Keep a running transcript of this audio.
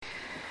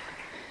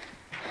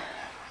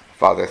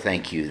Father,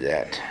 thank you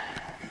that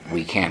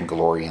we can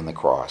glory in the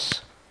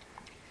cross.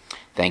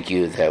 Thank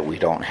you that we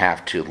don't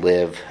have to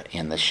live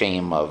in the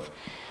shame of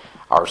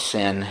our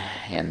sin,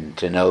 and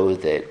to know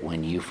that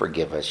when you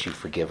forgive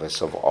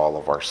us of all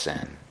of our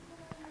sin.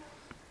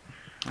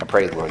 I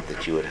pray, Lord,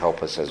 that you would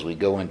help us as we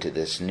go into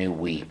this new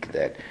week,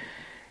 that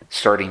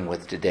starting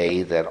with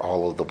today, that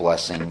all of the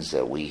blessings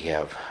that we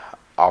have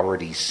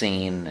already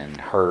seen and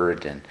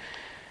heard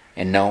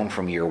and known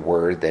from your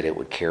word, that it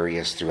would carry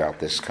us throughout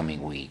this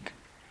coming week.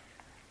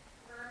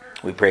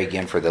 We pray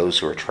again for those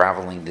who are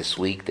traveling this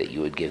week, that you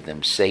would give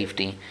them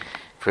safety.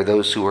 For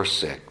those who are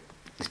sick,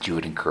 that you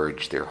would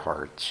encourage their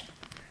hearts.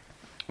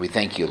 We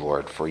thank you,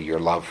 Lord, for your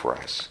love for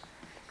us.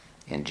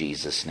 In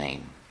Jesus'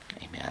 name,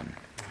 amen.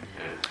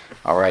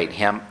 All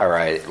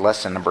right,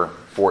 lesson number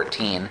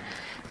 14,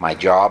 my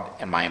job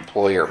and my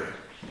employer.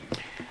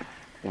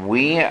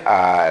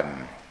 I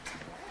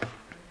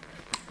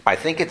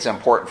think it's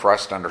important for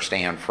us to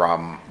understand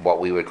from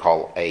what we would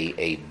call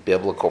a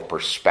biblical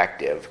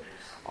perspective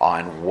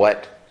on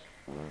what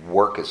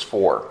work is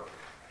for.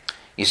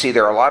 You see,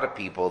 there are a lot of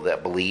people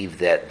that believe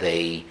that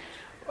they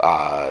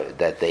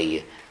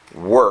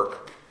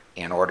work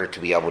in order to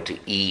be able to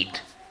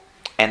eat,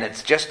 and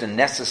it's just a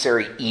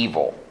necessary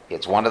evil.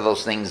 It's one of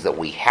those things that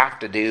we have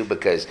to do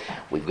because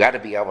we've got to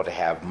be able to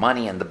have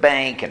money in the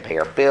bank and pay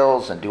our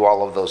bills and do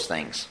all of those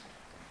things.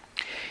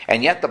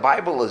 And yet the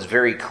Bible is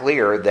very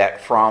clear that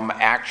from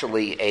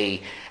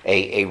actually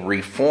a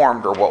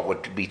reformed, or what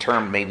would be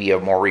termed maybe a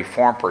more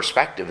reformed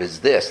perspective, is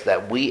this,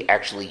 that we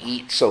actually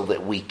eat so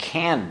that we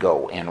can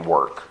go and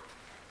work.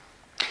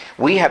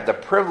 We have the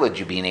privilege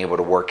of being able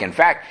to work. In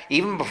fact,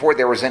 even before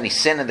there was any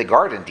sin in the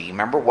garden, do you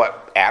remember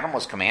what Adam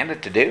was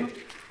commanded to do?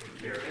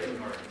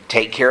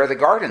 Take care of the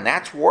garden.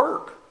 That's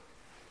work.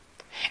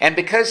 And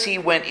because he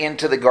went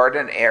into the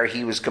garden,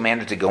 he was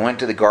commanded to go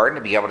into the garden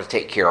to be able to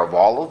take care of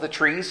all of the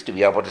trees, to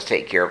be able to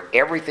take care of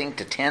everything,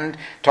 to tend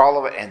to all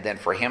of it, and then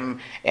for him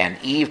and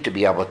Eve to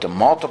be able to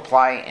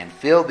multiply and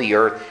fill the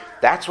earth.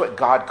 That's what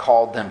God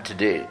called them to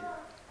do.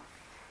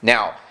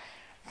 Now,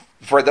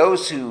 for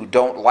those who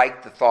don't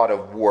like the thought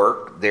of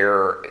work,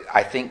 there,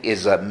 I think,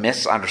 is a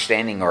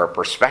misunderstanding or a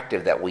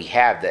perspective that we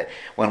have that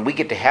when we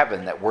get to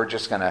heaven, that we're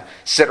just going to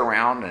sit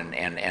around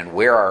and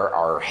wear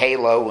our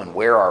halo and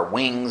wear our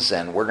wings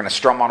and we're going to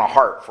strum on a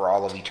harp for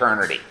all of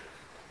eternity.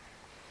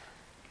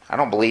 I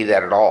don't believe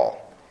that at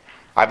all.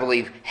 I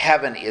believe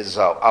heaven is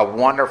a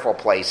wonderful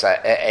place,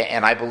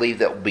 and I believe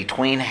that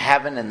between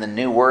heaven and the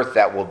new earth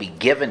that will be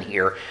given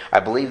here, I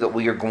believe that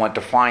we are going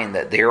to find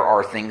that there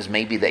are things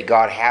maybe that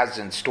God has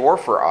in store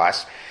for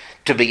us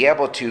to be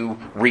able to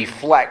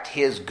reflect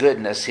His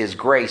goodness, His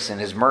grace,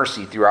 and His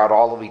mercy throughout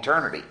all of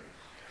eternity.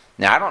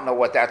 Now, I don't know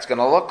what that's going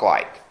to look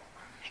like.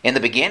 In the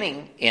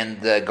beginning,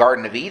 in the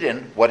Garden of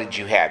Eden, what did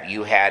you have?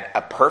 You had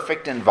a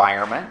perfect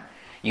environment.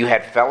 You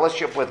had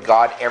fellowship with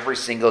God every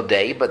single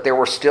day, but there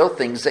were still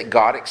things that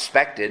God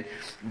expected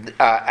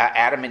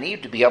Adam and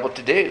Eve to be able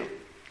to do.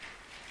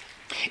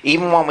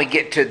 Even when we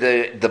get to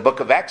the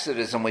book of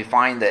Exodus and we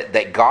find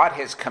that God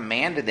has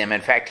commanded them, in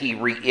fact, He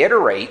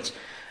reiterates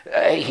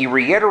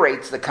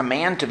the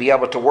command to be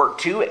able to work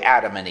to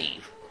Adam and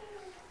Eve.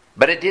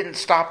 But it didn't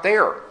stop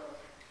there.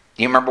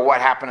 Do you remember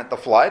what happened at the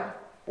flood?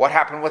 What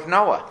happened with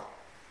Noah?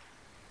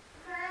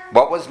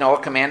 What was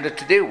Noah commanded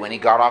to do when he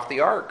got off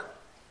the ark?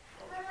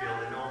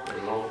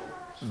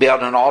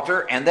 Build an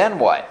altar, and then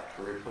what?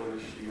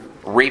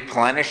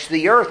 Replenish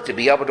the earth, to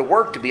be able to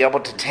work, to be able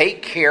to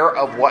take care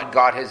of what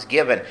God has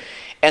given.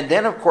 And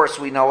then, of course,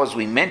 we know, as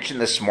we mentioned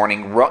this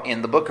morning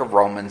in the book of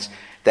Romans,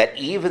 that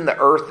even the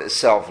earth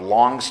itself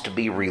longs to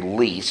be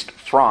released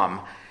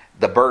from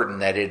the burden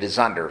that it is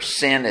under.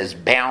 Sin has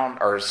bound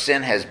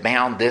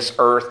this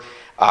earth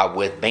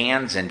with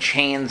bands and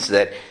chains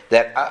that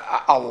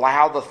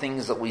allow the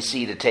things that we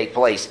see to take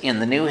place. In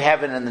the new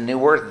heaven and the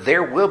new earth,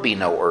 there will be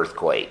no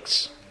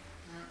earthquakes.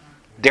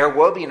 There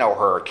will be no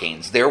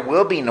hurricanes. There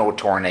will be no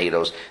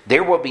tornadoes.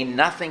 There will be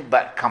nothing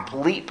but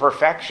complete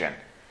perfection.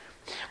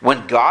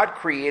 When God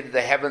created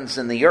the heavens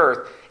and the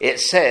earth, it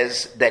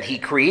says that He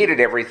created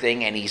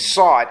everything and He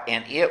saw it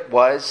and it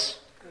was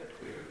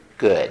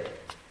good.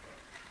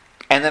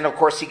 And then, of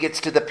course, He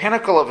gets to the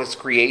pinnacle of His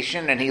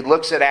creation and He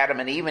looks at Adam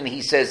and Eve and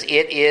He says,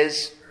 it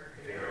is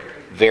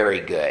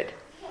very good.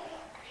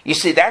 You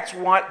see, that's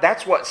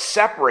what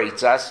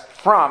separates us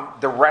from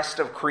the rest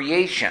of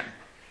creation.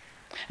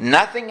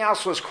 Nothing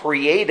else was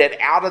created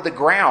out of the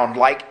ground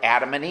like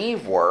Adam and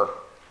Eve were.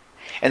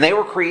 And they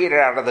were created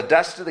out of the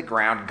dust of the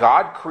ground.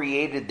 God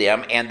created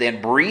them and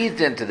then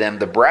breathed into them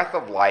the breath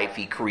of life.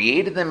 He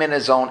created them in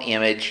His own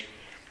image,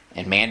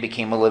 and man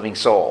became a living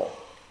soul.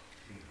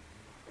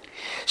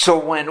 So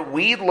when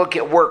we look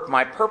at work,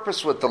 my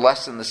purpose with the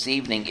lesson this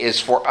evening is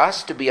for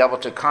us to be able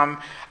to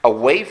come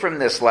away from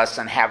this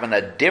lesson having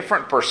a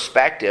different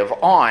perspective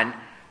on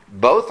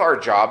both our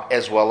job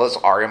as well as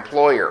our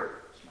employer.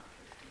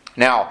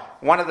 Now,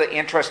 one of the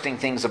interesting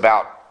things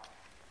about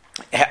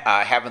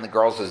having the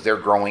girls as they're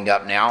growing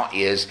up now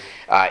is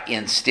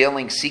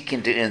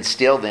seeking to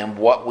instill them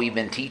what we've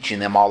been teaching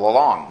them all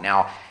along.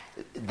 Now,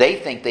 they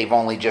think they've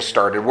only just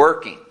started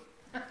working.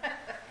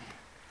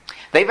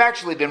 They've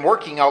actually been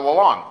working all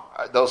along,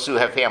 those who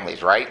have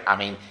families, right? I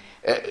mean,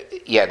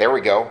 yeah, there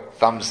we go.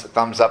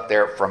 Thumbs up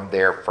there from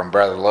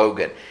Brother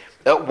Logan.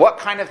 What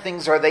kind of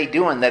things are they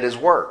doing that is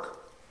work?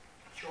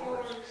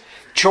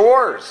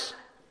 Chores.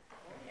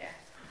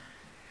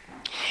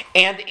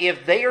 And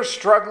if they are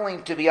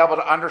struggling to be able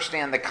to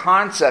understand the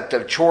concept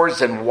of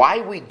chores and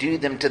why we do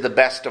them to the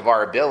best of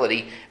our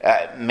ability,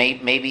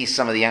 maybe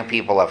some of the young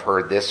people have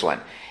heard this one.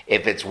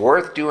 If it's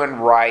worth doing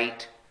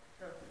right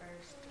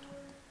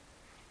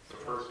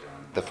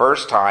the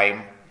first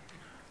time,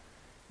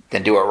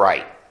 then do it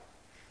right.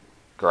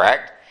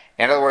 Correct?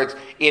 In other words,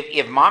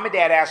 if mom and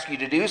dad ask you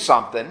to do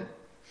something,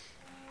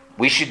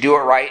 we should do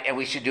it right, and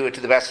we should do it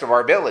to the best of our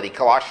ability.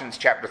 Colossians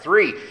chapter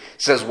 3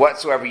 says,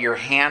 whatsoever your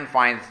hand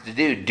finds to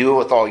do, do it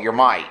with all your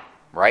might.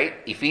 Right?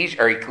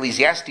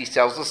 Ecclesiastes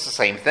tells us the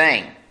same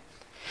thing.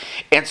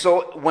 And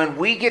so when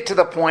we get to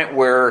the point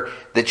where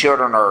the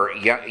children are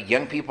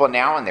young people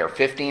now and they're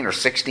 15 or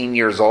 16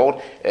 years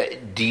old,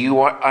 do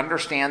you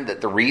understand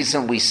that the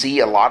reason we see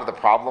a lot of the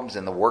problems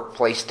in the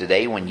workplace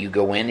today when you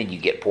go in and you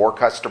get poor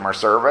customer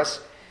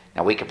service?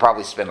 Now we could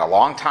probably spend a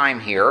long time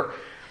here,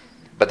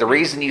 but the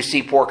reason you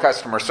see poor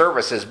customer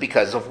service is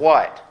because of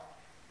what?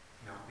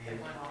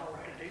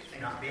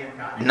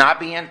 Not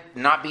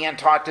being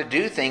taught to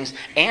do things,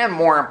 and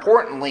more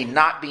importantly,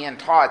 not being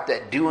taught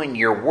that doing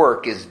your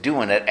work is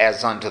doing it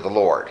as unto the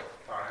Lord.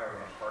 Not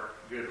having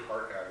a good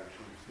heart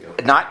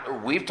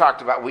attitude. We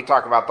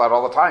talk about that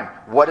all the time.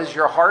 What is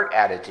your heart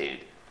attitude?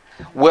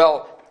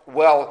 Well,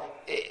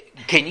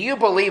 can you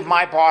believe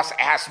my boss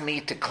asked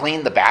me to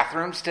clean the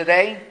bathrooms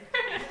today?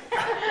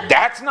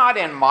 That's not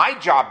in my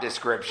job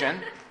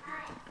description.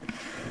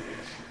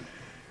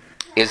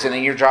 Is it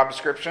in your job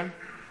description?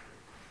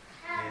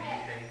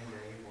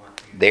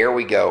 There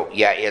we go.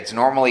 Yeah, it's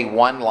normally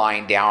one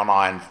line down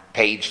on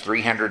page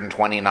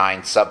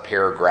 329,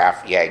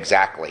 subparagraph. Yeah,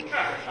 exactly.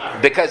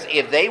 Because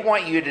if they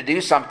want you to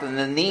do something,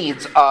 the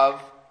needs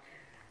of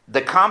the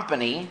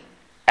company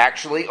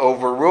actually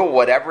overrule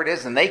whatever it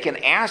is, and they can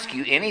ask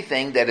you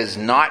anything that is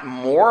not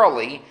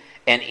morally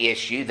an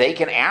issue. They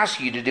can ask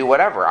you to do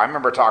whatever. I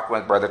remember talking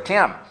with Brother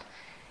Tim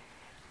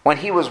when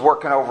he was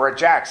working over at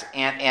Jack's,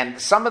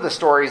 and some of the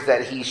stories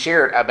that he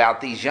shared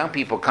about these young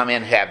people come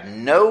in who have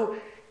no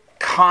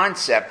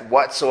concept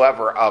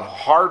whatsoever of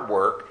hard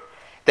work.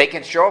 They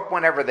can show up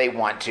whenever they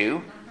want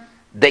to.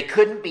 They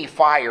couldn't be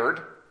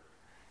fired.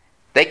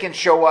 They can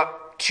show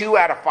up 2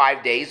 out of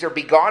 5 days or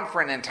be gone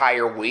for an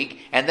entire week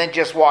and then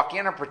just walk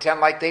in and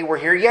pretend like they were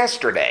here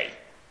yesterday.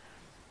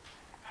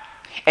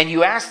 And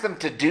you ask them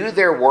to do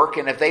their work,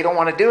 and if they don't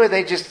want to do it,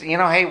 they just,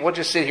 hey, we'll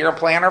just sit here and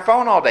play on our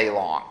phone all day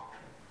long.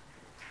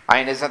 I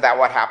mean, isn't that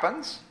what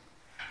happens?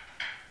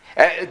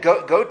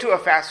 Go to a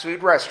fast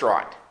food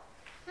restaurant.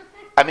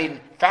 I mean,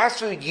 fast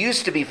food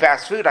used to be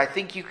fast food. I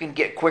think you can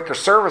get quicker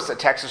service at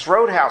Texas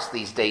Roadhouse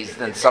these days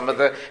than some of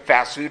the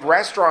fast food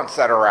restaurants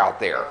that are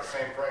out there.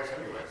 Same price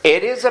anyway.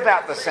 It is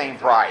about the same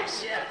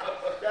price. Yeah,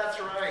 that's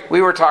right.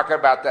 We were talking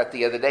about that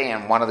the other day,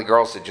 and one of the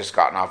girls had just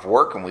gotten off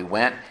work, and we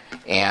went,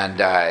 and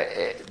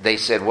they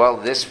said, well,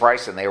 this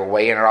price, and they were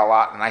weighing it all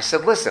out. And I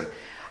said, listen,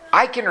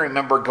 I can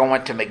remember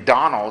going to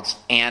McDonald's,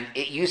 and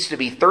it used to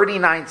be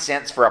 39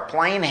 cents for a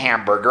plain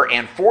hamburger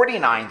and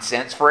 49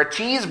 cents for a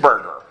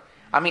cheeseburger.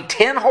 I mean,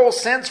 10 whole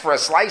cents for a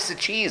slice of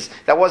cheese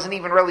that wasn't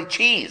even really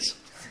cheese.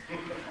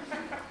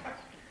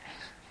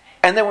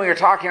 And then we were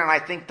talking, and I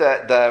think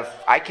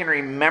I can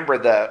remember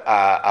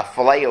a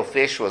filet o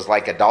fish was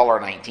like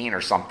 $1.19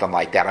 or something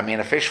like that. I mean,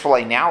 a fish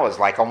fillet now is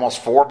like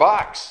almost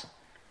 $4.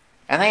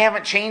 And they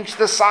haven't changed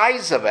the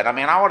size of it. I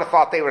mean, I would have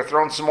thought they would have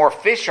thrown some more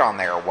fish on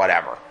there or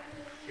whatever.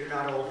 You're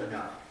not old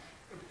enough.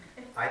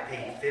 I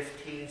paid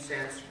 15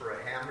 cents for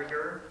a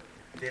hamburger,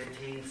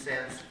 15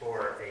 cents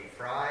for a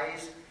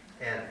fries,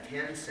 and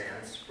 10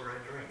 cents for a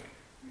drink.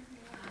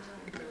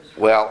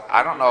 Well,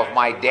 I don't know if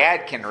my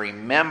dad can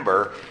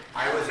remember.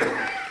 I was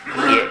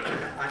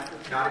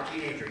not a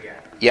teenager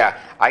yet. Yeah,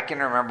 I can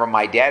remember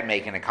my dad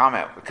making a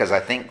comment because I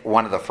think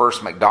one of the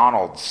first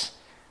McDonald's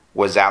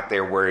was out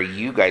there where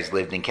you guys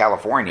lived in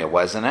California,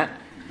 wasn't it?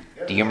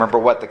 Do you remember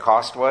what the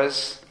cost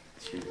was?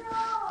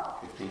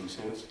 15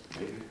 cents,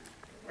 maybe.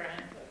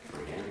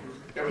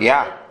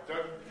 Yeah.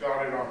 Doug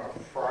got it on a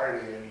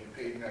Friday and he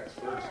paid next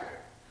Thursday.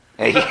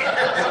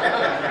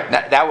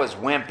 That was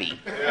wimpy.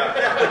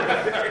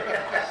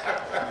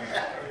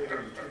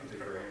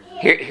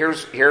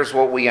 Here's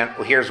what we want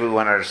to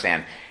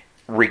understand.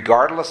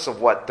 Regardless of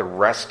what the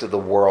rest of the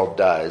world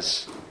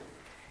does,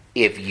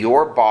 if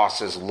your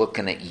boss is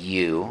looking at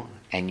you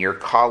and your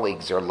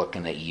colleagues are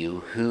looking at you,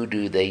 who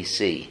do they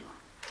see?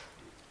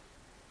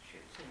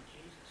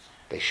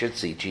 They should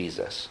see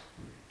Jesus.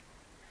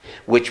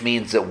 Which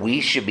means that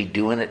we should be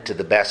doing it to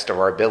the best of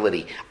our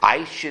ability.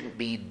 I shouldn't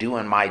be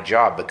doing my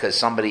job because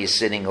somebody is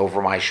sitting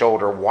over my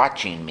shoulder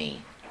watching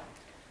me.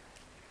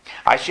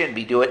 I shouldn't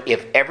be doing it.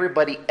 If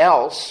everybody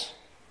else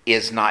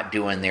is not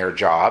doing their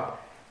job,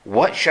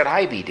 what should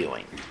I be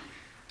doing?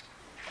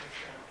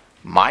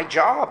 My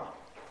job.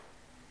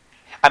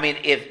 I mean,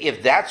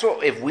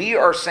 if we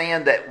are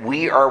saying that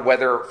we are,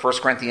 whether 1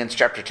 Corinthians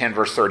chapter 10,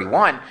 verse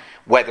 31,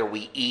 whether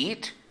we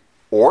eat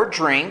or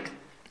drink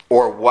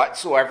or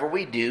whatsoever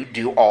we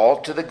do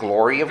all to the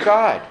glory of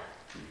God.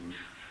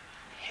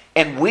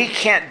 And we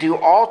can't do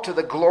all to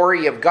the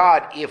glory of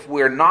God if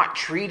we're not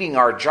treating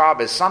our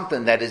job as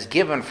something that is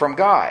given from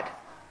God.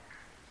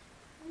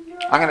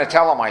 I'm going to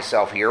tell on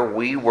myself here.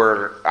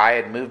 I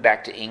had moved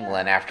back to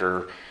England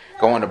after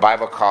going to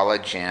Bible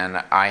college, and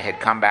I had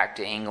come back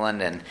to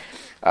England, and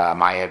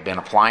I had been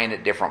applying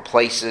at different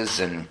places,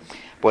 and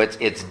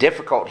it's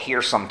difficult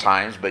here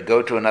sometimes, but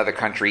go to another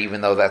country,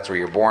 even though that's where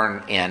you're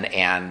born in,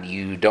 and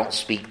you don't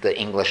speak the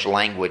English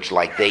language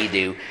like they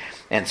do,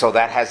 and so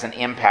that has an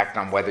impact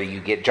on whether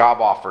you get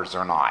job offers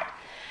or not.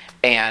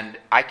 And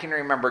I can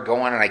remember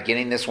going and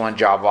getting this one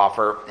job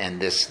offer,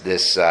 and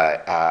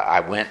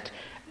I went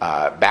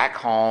back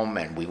home,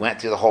 and we went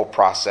through the whole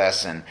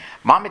process, and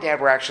Mom and Dad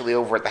were actually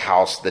over at the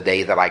house the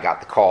day that I got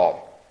the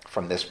call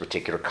from this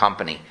particular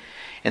company.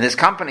 And this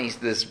company,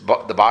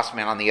 the boss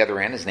man on the other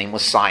end, his name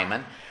was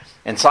Simon.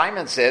 And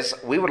Simon says,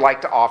 we would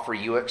like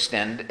to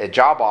extend a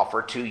job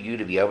offer to you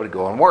to be able to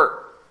go and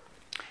work.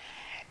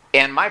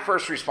 And my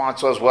first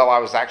response was, well, I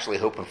was actually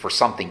hoping for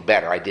something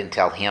better. I didn't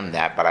tell him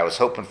that, but I was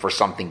hoping for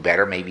something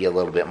better, maybe a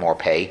little bit more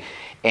pay.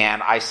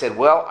 And I said,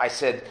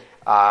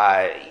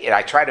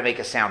 I tried to make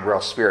it sound real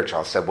spiritual.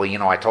 I said,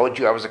 well, I told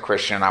you I was a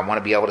Christian. I want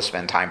to be able to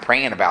spend time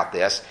praying about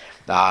this.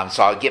 So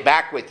I'll get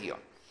back with you.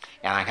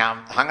 And I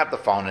hung up the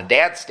phone, and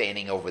Dad's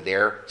standing over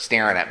there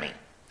staring at me.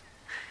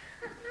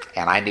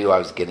 And I knew I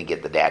was going to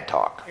get the dad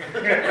talk.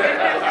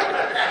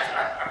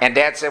 And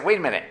Dad said, wait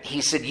a minute.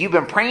 He said, you've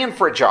been praying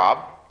for a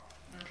job,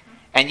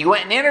 and you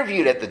went and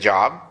interviewed at the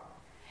job,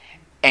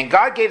 and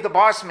God gave the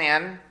boss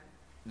man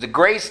the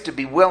grace to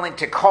be willing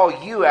to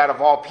call you out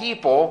of all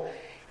people.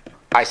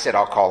 I said,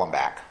 I'll call him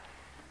back.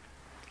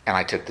 And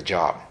I took the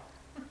job.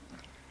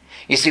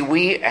 You see,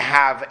 we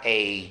have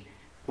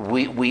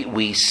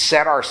we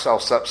set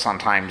ourselves up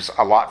sometimes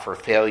a lot for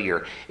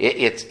failure.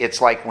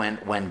 It's like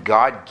when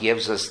God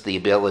gives us the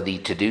ability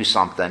to do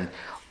something,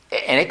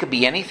 and it could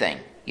be anything.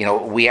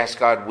 We ask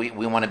God, we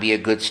want to be a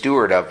good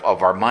steward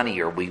of our money,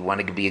 or we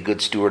want to be a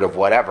good steward of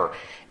whatever.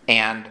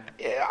 And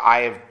I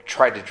have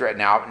tried to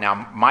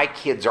now my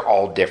kids are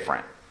all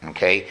different,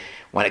 okay,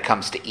 when it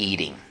comes to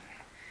eating.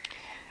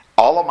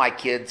 All of my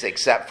kids,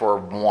 except for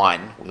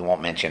one, we won't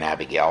mention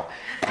Abigail,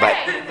 but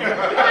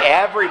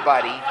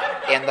everybody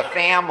in the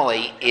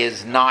family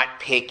is not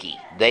picky.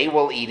 They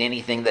will eat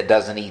anything that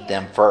doesn't eat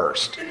them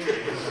first.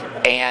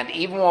 And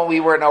even when we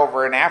were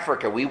over in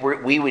Africa, we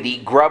would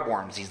eat grub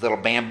worms, these little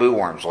bamboo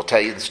worms. We'll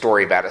tell you the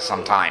story about it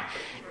sometime.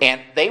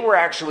 And they were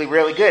actually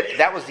really good.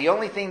 That was the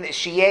only thing that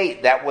she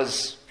ate that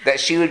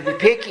she would be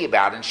picky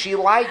about, and she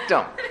liked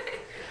them.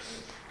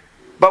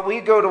 But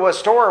we go to a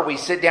store, we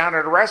sit down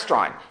at a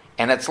restaurant,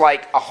 and it's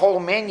like a whole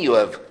menu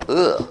of,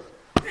 don't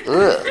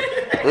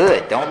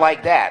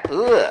like that,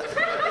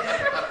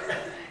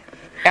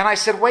 And I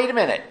said, wait a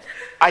minute.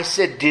 I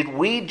said, did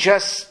we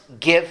just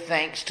give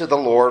thanks to the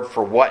Lord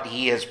for what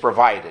He has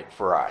provided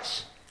for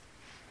us?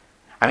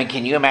 I mean,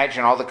 can you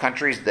imagine all the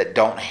countries that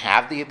don't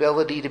have the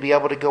ability to be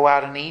able to go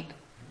out and eat?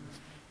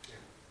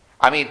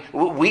 I mean,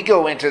 we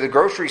go into the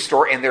grocery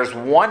store, and there's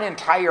one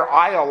entire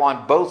aisle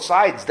on both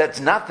sides that's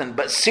nothing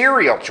but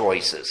cereal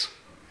choices.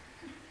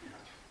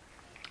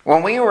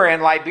 When we were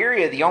in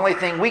Liberia, the only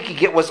thing we could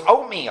get was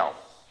oatmeal.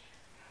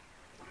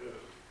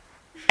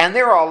 And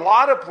there are a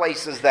lot of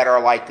places that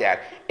are like that.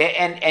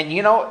 And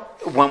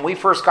when we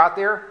first got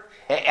there,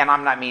 and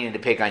I'm not meaning to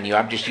pick on you,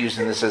 I'm just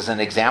using this as an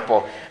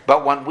example,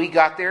 but when we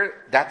got there,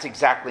 that's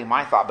exactly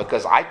my thought,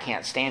 because I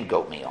can't stand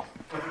goat meal.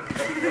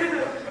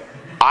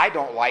 I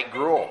don't like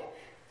gruel.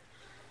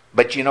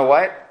 But you know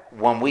what?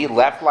 When we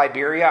left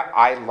Liberia,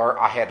 I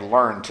had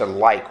learned to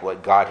like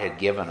what God had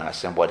given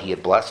us and what He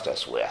had blessed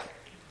us with.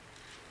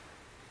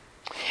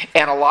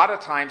 And a lot of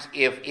times,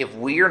 if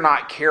we are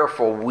not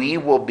careful, we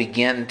will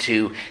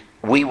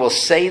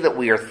say that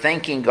we are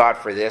thanking God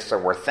for this, or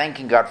we're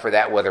thanking God for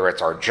that, whether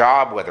it's our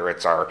job, whether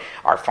it's our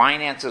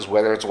finances,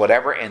 whether it's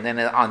whatever. And then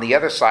on the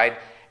other side,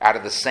 out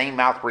of the same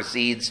mouth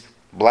proceeds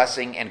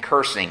blessing and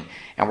cursing.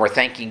 And we're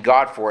thanking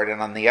God for it.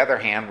 And on the other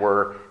hand,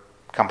 we're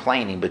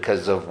complaining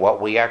because of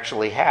what we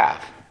actually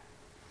have.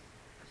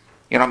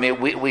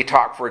 We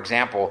talk, for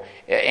example,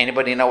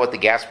 anybody know what the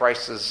gas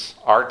prices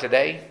are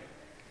today?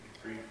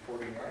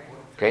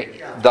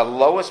 Okay. The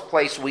lowest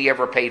place we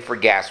ever paid for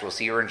gas was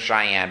here in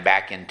Cheyenne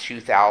back in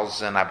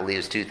 2000. I believe it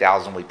was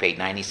 2000. We paid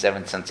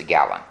 97 cents a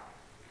gallon.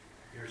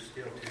 You're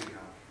still too young.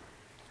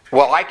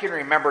 Well, I can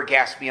remember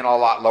gas being a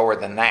lot lower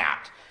than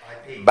that.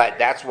 But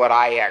that's what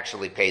I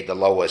actually paid. The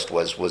lowest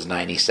was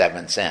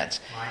 97 cents.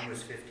 Mine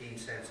was 15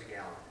 cents a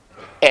gallon.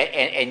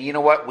 And you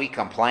know what? We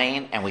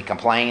complain and we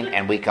complain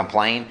and we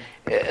complain.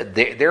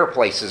 There are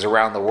places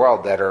around the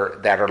world that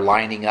are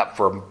lining up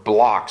for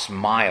blocks,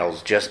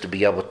 miles, just to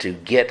be able to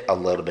get a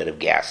little bit of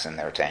gas in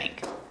their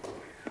tank.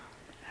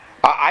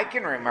 I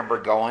can remember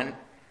going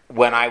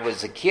when I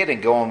was a kid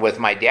and going with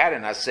my dad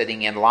and us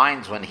sitting in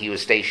lines when he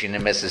was stationed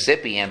in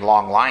Mississippi in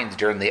long lines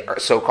during the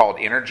so-called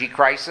energy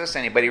crisis.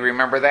 Anybody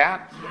remember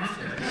that?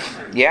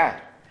 Yeah.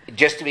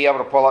 Just to be able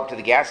to pull up to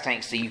the gas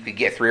tank so you could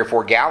get 3 or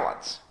 4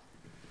 gallons.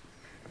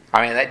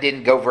 I mean, that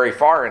didn't go very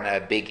far in a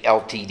big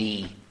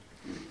LTD,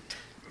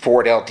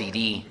 Ford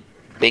LTD,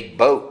 big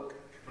boat.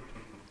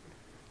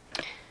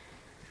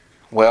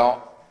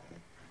 Well,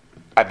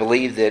 I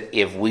believe that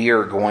if we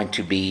are going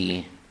to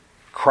be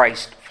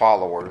Christ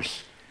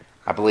followers,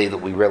 I believe that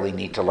we really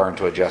need to learn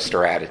to adjust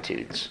our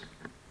attitudes.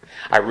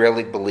 I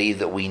really believe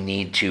that we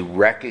need to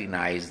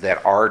recognize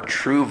that our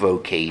true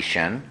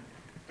vocation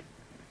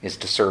is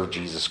to serve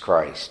Jesus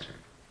Christ.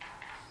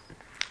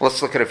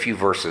 Let's look at a few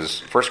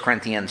verses. 1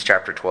 Corinthians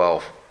chapter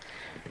 12,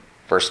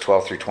 verse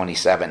 12 through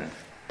 27.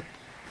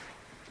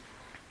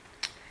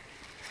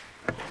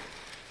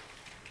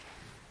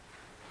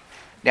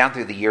 Down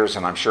through the years,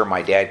 and I'm sure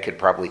my dad could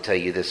probably tell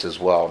you this as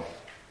well,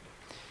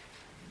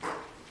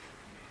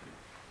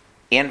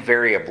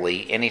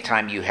 invariably,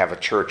 anytime you have a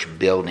church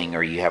building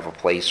or you have a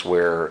place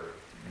where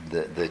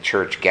the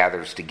church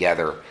gathers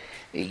together,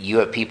 you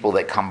have people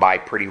that come by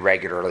pretty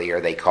regularly,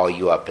 or they call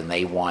you up and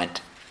they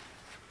want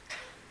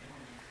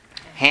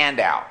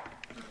handout.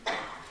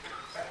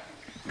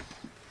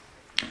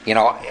 You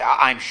know,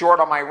 I'm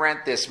short on my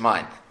rent this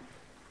month.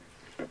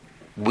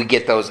 We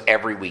get those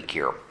every week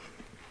here.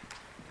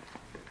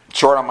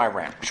 Short on my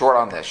rent, short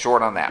on this,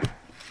 short on that.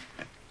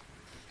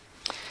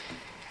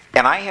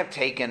 And I have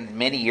taken,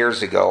 many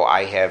years ago,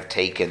 I have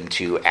taken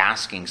to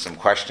asking some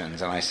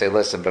questions. And I say,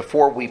 listen,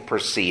 before we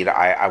proceed,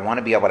 I want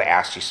to be able to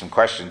ask you some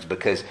questions,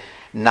 because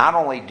not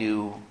only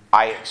do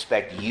I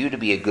expect you to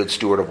be a good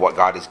steward of what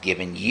God has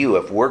given you,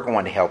 if we're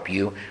going to help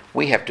you,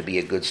 we have to be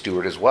a good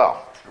steward as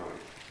well.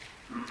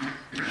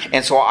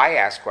 And so I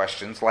ask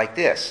questions like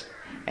this.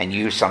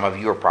 And some of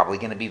you are probably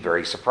going to be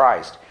very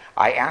surprised.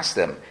 I ask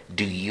them,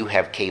 do you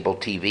have cable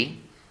TV?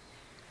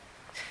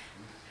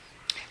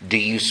 Do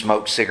you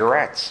smoke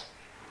cigarettes?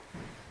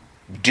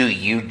 Do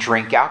you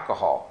drink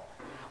alcohol?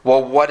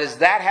 Well, what does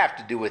that have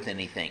to do with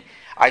anything?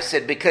 I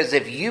said, because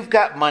if you've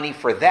got money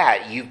for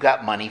that, you've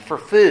got money for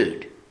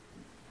food.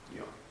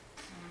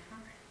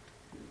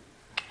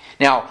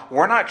 Now,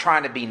 we're not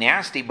trying to be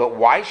nasty, but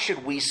why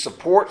should we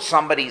support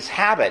somebody's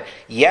habit?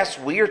 Yes,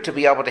 we are to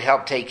be able to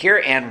help take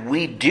care, and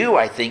we do,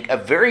 I think, a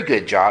very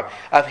good job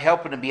of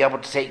helping to be able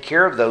to take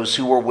care of those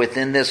who are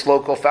within this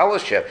local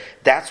fellowship.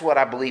 That's what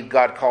I believe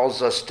God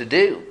calls us to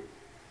do.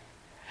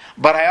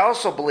 But I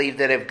also believe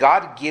that if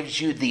God gives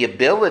you the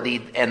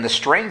ability and the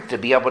strength to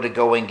be able to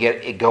go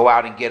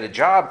out and get a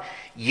job,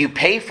 you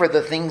pay for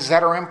the things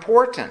that are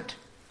important.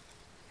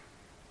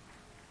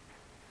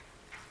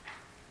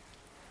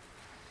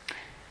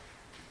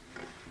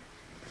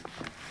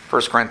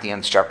 1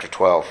 Corinthians chapter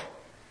 12,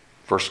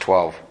 verse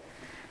 12.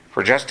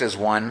 For just as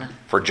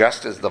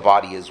the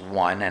body is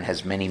one and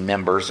has many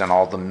members, and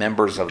all the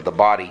members of the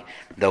body,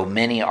 though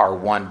many are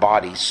one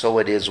body, so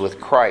it is with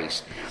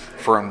Christ.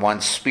 For in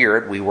one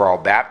Spirit we were all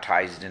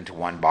baptized into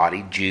one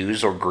body,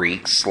 Jews or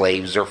Greeks,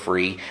 slaves or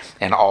free,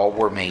 and all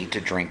were made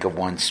to drink of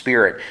one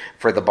Spirit.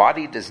 For the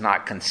body does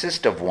not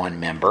consist of one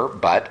member,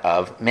 but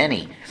of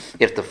many.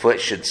 If the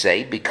foot should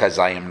say, because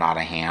I am not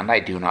a hand, I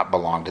do not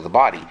belong to the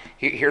body.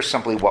 Here's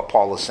simply what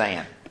Paul is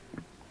saying.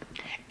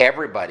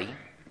 Everybody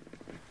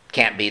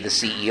can't be the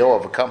CEO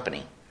of a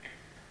company.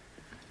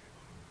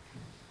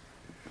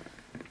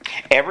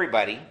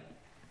 Everybody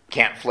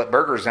can't flip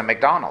burgers at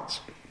McDonald's.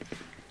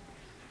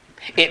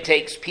 It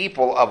takes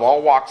people of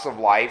all walks of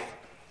life,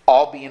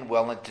 all being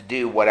willing to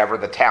do whatever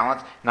the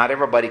talents. Not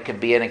everybody can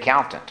be an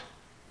accountant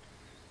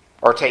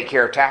or take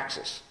care of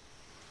taxes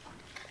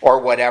or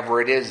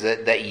whatever it is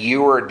that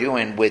you are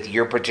doing with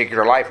your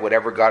particular life,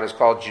 whatever God has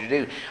called you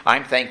to do.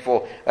 I'm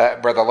thankful,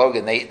 Brother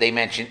Logan, they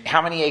mentioned,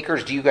 how many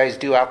acres do you guys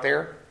do out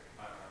there?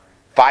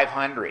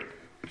 500.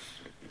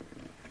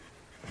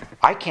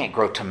 I can't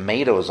grow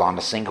tomatoes on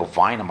a single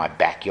vine in my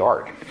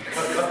backyard.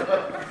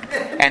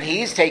 And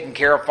he's taking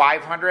care of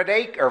 500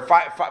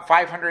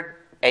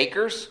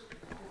 acres.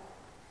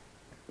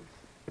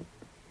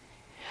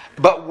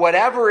 But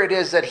whatever it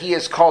is that he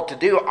is called to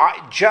do,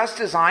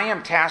 just as I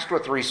am tasked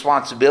with the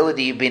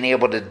responsibility of being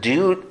able to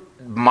do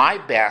my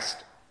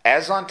best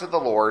as unto the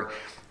Lord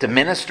to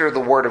minister the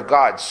Word of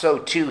God, so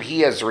too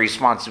he has a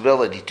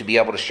responsibility to be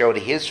able to show to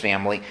his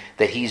family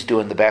that he's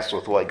doing the best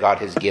with what God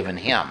has given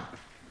him.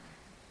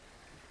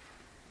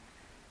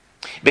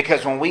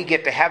 Because when we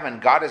get to heaven,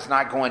 God is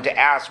not going to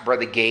ask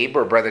Brother Gabe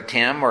or Brother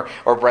Tim or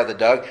Brother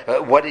Doug,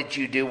 what did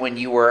you do when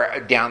you were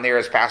down there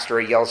as pastor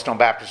at Yellowstone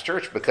Baptist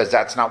Church? Because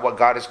that's not what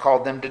God has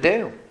called them to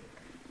do.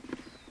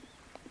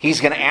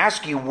 He's going to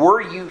ask you,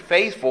 were you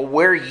faithful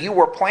where you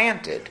were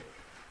planted?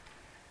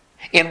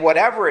 In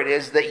whatever it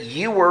is that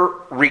you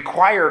were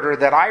required or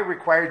that I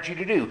required you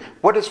to do.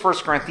 What is 1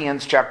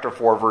 Corinthians chapter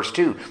 4, verse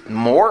 2?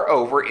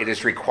 Moreover, it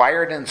is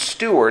required in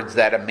stewards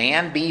that a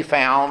man be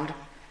found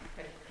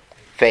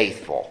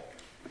faithful.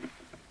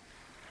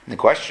 And the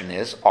question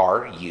is,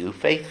 are you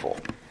faithful?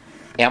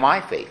 Am I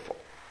faithful?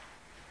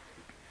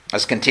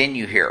 Let's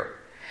continue here.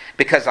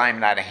 Because I am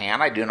not a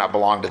hand, I do not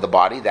belong to the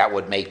body. That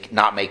would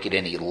not make it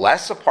any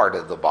less a part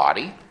of the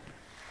body.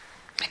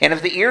 And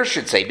if the ear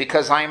should say,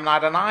 because I am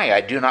not an eye, I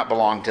do not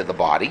belong to the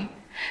body,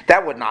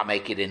 that would not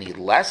make it any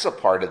less a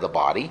part of the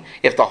body.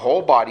 If the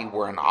whole body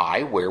were an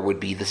eye, where would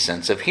be the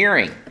sense of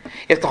hearing?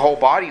 If the whole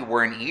body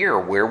were an ear,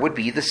 where would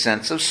be the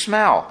sense of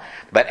smell?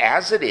 But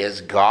as it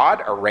is,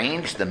 God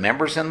arranged the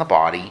members in the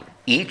body,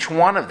 each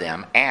one of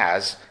them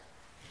as,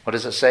 what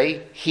does it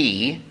say?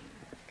 He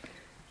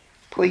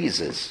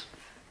pleases.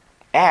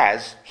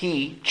 As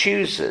He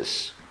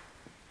chooses.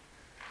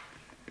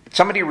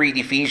 Somebody read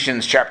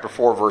Ephesians chapter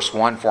 4, verse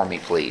 1 for me,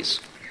 please.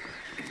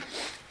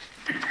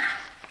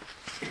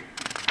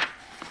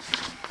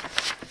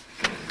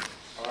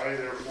 I,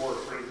 therefore,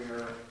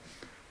 prisoner,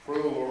 for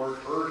the Lord,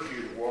 urge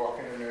you to walk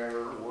in a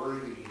manner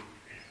worthy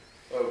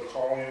of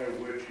calling of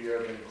which you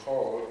have been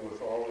called,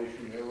 with all the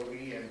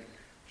humility and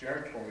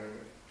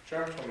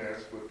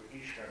gentleness with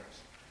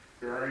patience,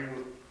 bearing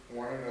with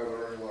one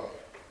another in love.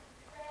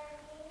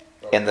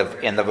 In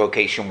the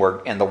vocation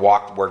in the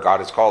walk where God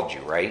has called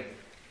you, right?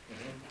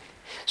 Mm-hmm.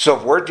 So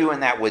if we're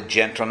doing that with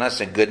gentleness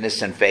and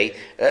goodness and faith,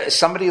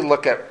 somebody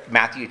look at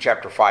Matthew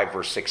chapter 5,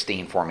 verse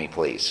 16 for me,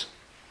 please.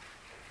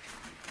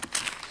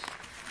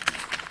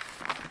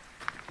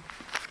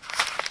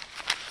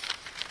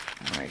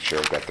 Make sure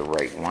I've got the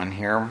right one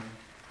here.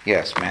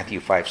 Yes, Matthew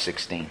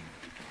 5:16.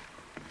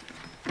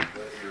 Let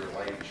your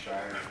light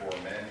shine before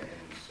men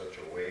in such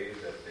a way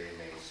that they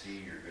may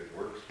see your good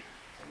works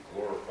and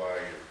glorify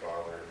your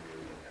Father who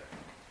is in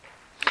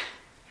heaven.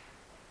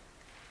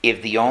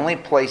 If the only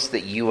place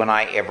that you and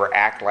I ever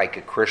act like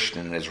a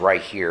Christian is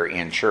right here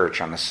in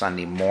church on a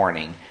Sunday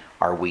morning,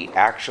 are we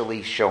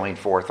actually showing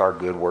forth our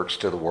good works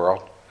to the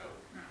world?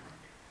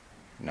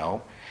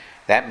 No.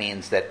 That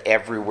means that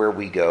everywhere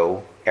we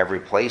go, every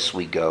place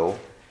we go,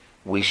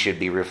 we should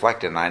be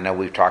reflected. And I know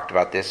we've talked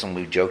about this and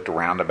we've joked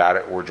around about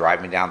it. We're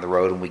driving down the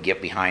road and we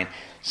get behind.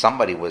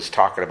 Somebody was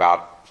talking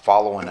about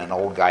following an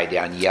old guy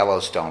down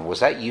Yellowstone.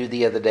 Was that you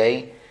the other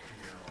day?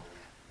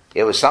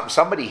 It was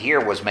somebody here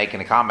was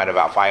making a comment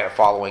about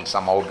following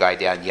some old guy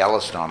down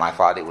Yellowstone. I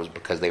thought it was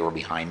because they were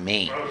behind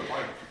me.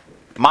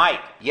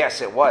 Mike,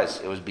 yes, it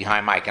was. It was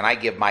behind Mike. And I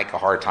give Mike a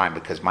hard time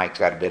because Mike's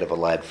got a bit of a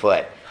lead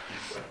foot.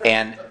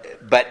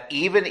 But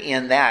even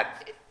in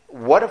that,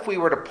 what if we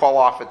were to pull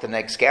off at the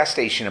next gas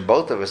station and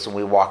both of us and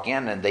we walk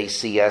in and they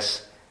see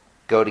us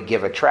go to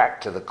give a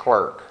tract to the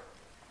clerk?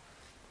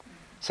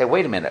 Say,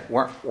 wait a minute,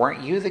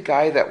 weren't you the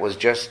guy that was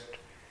just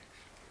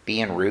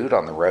being rude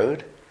on the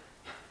road?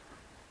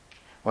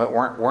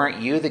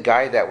 Weren't you the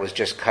guy that was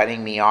just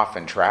cutting me off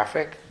in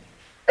traffic?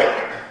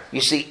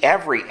 You see,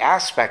 every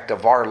aspect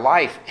of our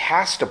life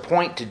has to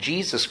point to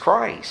Jesus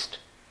Christ.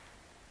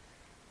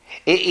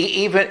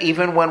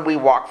 Even when we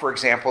walk, for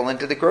example,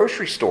 into the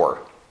grocery store.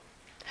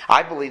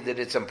 I believe that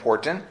it's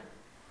important.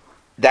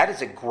 That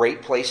is a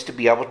great place to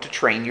be able to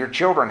train your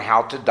children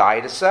how to die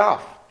to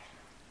self.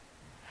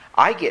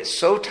 I get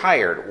so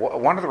tired.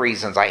 One of the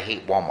reasons I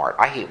hate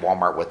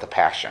Walmart with a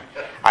passion.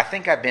 I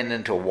think I've been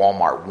into a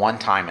Walmart one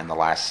time in the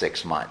last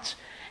 6 months.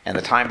 And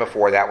the time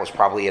before that was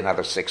probably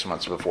another 6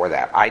 months before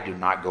that. I do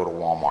not go to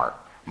Walmart.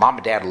 Mom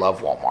and Dad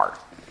love Walmart.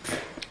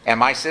 And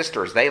my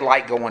sisters, they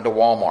like going to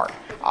Walmart.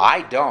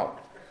 I don't.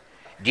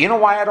 Do you know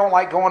why I don't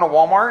like going to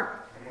Walmart?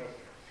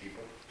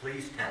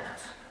 Please tell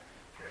us.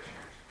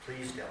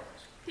 Please tell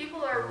us.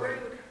 People are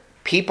rude.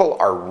 People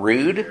are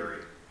rude.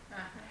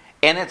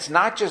 And it's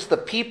not just the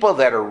people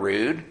that are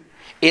rude.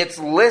 It's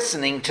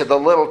listening to the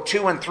little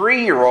 2 and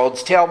 3 year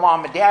olds tell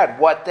mom and dad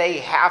what they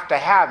have to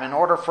have in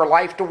order for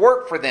life to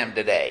work for them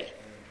today.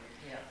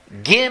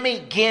 Yeah. Gimme,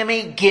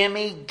 gimme,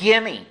 gimme,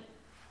 gimme.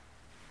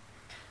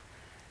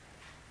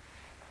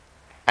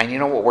 And you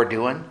know what we're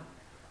doing?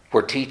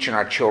 We're teaching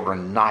our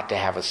children not to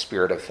have a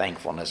spirit of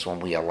thankfulness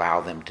when we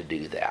allow them to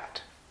do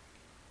that.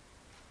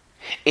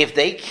 If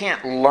they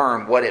can't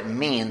learn what it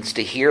means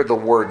to hear the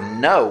word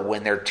no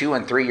when they're 2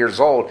 and 3 years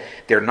old,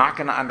 they're not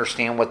going to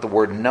understand what the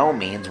word no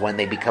means when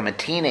they become a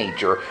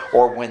teenager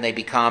or when they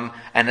become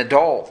an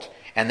adult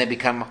and they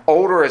become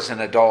older as an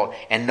adult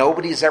and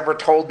nobody's ever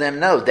told them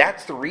no.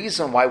 That's the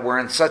reason why we're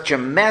in such a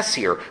mess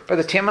here.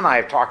 Brother Tim and I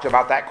have talked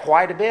about that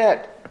quite a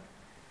bit.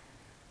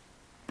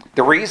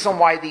 The reason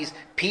why these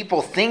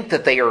people think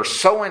that they are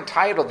so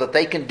entitled that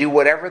they can do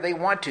whatever they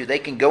want to. They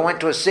can go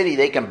into a city.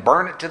 They can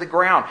burn it to the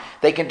ground.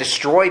 They can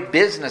destroy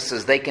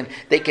businesses. They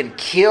can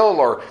kill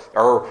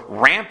or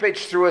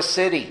rampage through a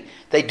city.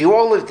 They do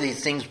all of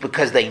these things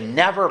because they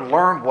never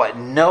learned what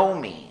no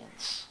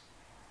means.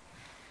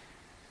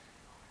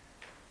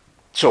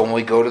 So when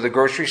we go to the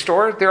grocery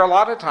store, there are a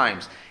lot of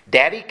times,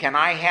 Daddy, can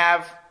I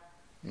have...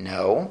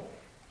 No,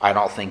 I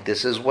don't think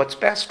this is what's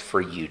best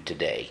for you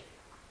today.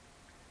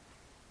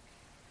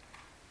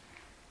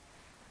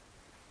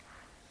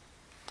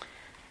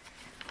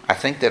 I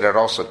think that it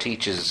also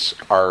teaches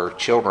our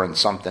children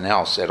something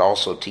else. It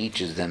also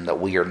teaches them that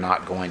we are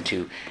not going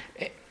to...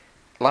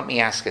 Let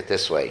me ask it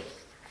this way.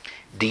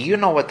 Do you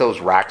know what those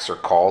racks are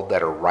called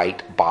that are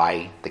right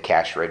by the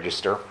cash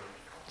register?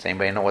 Does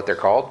anybody know what they're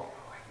called?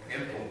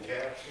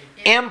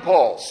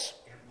 Impulse.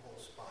 Impulse.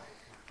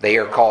 They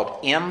are called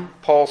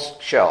impulse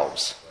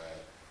shelves.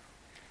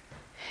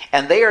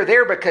 And they are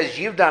there because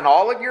you've done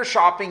all of your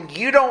shopping.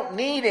 You don't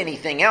need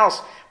anything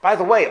else. By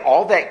the way,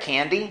 all that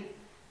candy,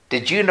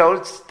 did you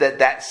notice that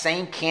that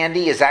same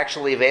candy is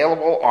actually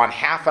available on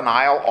half an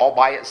aisle all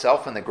by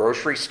itself in the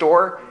grocery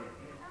store?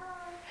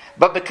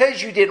 But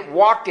because you didn't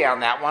walk down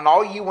that one,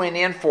 all you went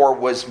in for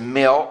was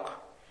milk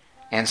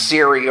and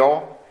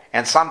cereal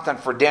and something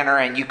for dinner,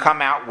 and you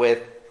come out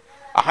with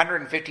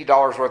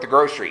 $150 worth of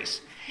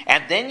groceries.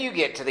 And then you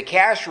get to the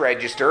cash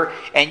register,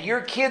 and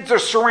your kids are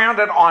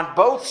surrounded on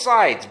both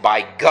sides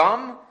by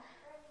gum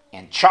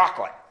and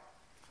chocolate.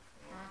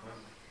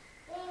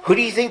 Who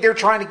do you think they're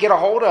trying to get a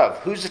hold of?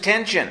 Whose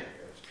attention?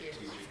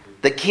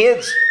 The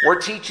kids.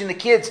 We're teaching the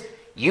kids,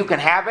 you can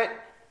have it,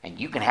 and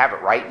you can have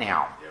it right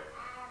now.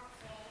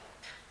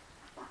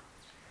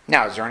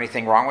 Now, is there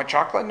anything wrong with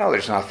chocolate? No,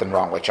 there's nothing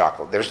wrong with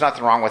chocolate. There's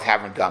nothing wrong with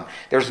having gum.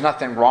 There's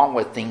nothing wrong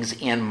with things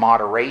in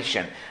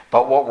moderation.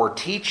 But what we're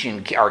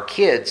teaching our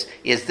kids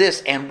is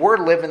this, and we're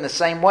living the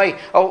same way.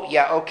 Oh,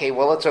 yeah, okay,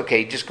 well, it's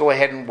okay. Just go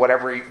ahead and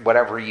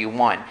whatever you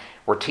want.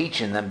 We're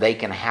teaching them they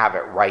can have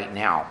it right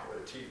now. We're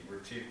teaching,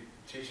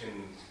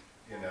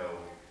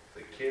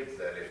 the kids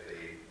that if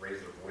they raise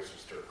their voice and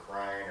start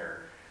crying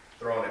or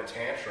throwing a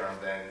tantrum,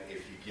 then if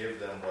you give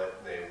them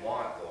what they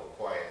want, they'll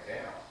quiet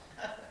down.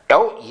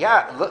 Oh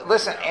yeah,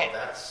 listen,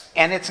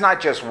 and it's not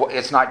just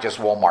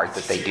Walmart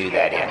that they do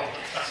that in,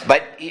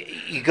 but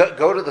you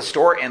go to the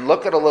store and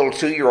look at a little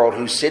 2-year-old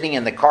who's sitting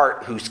in the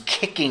cart who's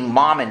kicking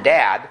mom and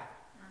dad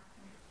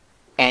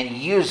and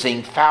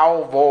using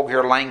foul,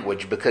 vulgar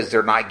language because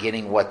they're not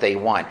getting what they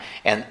want.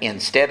 And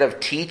instead of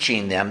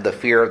teaching them the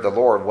fear of the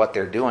Lord, what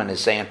they're doing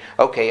is saying,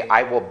 "Okay,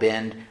 I will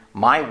bend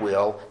my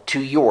will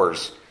to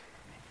yours."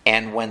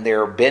 And when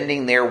they're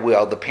bending their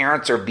will, the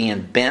parents are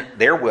being bent,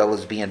 their will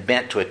is being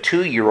bent to a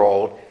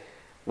 2-year-old.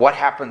 What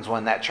happens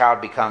when that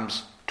child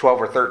becomes 12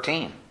 or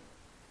 13?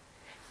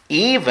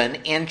 Even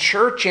in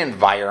church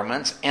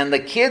environments, and the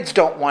kids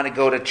don't want to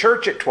go to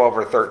church at 12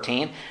 or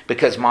 13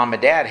 because mom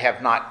and dad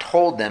have not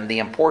told them the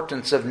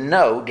importance of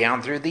no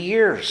down through the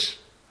years.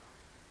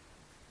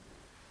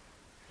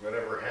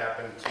 Whatever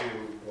happened to,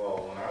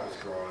 when I was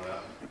growing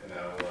up,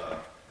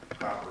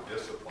 proper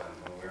discipline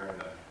when we were in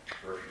the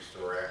grocery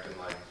store acting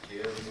like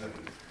kids and,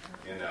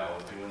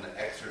 doing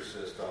the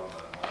exorcist on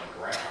the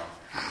ground,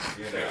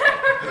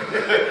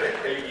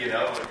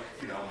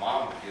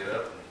 mom would get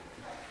up and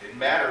it didn't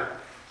matter.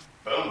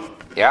 Boom.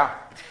 Yeah.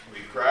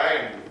 We'd cry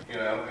and,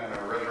 kind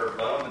of rub our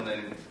bum and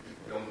then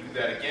don't do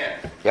that again.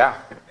 Yeah.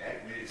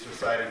 And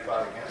society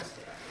fought against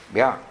that.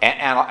 Yeah,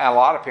 and a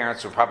lot of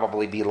parents would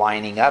probably be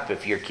lining up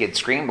if your kid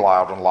screamed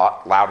loud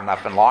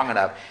enough and long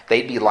enough.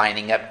 They'd be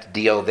lining up to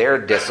deal their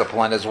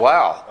discipline as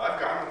well.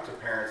 I've gone up to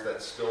parents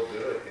that still do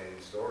it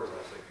in stores, and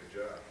I say, "Good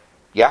job."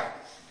 Yeah,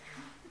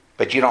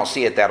 but you don't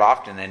see it that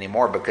often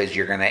anymore because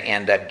you're going to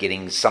end up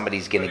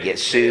somebody's going to get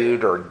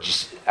sued or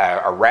just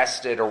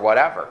arrested or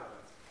whatever.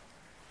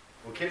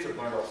 Well, kids have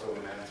learned also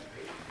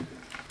emancipation.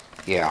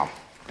 Yeah.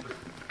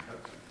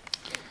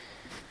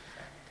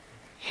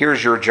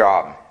 Here's your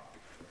job.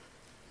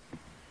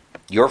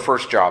 Your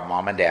first job,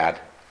 mom and dad,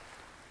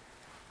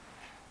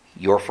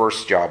 your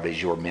first job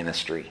is your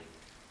ministry.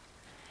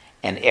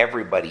 And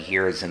everybody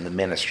here is in the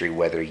ministry,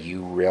 whether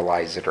you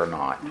realize it or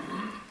not.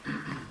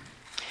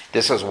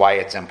 This is why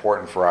it's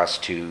important for us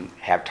to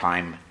have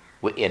time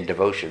in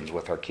devotions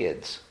with our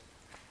kids.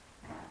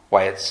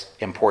 Why it's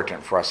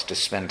important for us to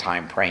spend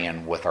time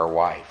praying with our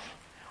wife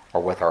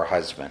or with our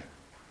husband.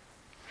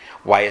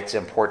 Why it's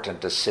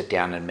important to sit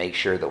down and make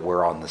sure that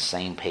we're on the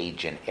same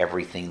page in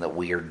everything that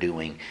we are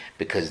doing,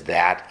 because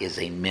that is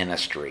a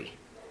ministry.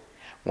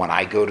 When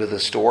I go to the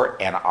store,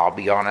 and I'll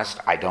be honest,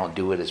 I don't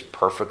do it as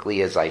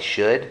perfectly as I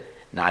should,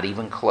 not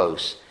even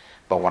close.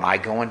 But when I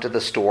go into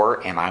the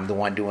store and I'm the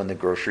one doing the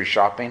grocery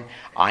shopping,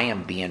 I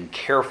am being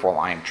careful.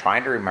 I am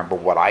trying to remember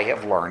what I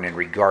have learned in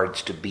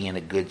regards to being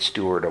a good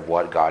steward of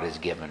what God has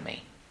given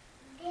me.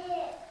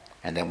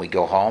 And then we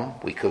go home,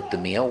 we cook the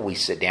meal, we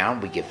sit down,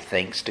 we give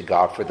thanks to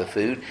God for the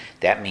food.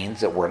 That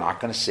means that we're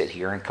not going to sit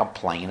here and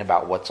complain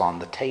about what's on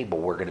the table.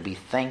 We're going to be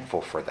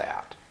thankful for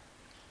that.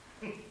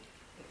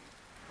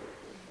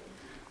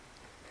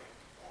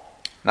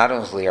 Not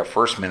only our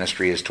first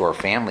ministry is to our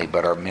family,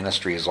 but our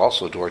ministry is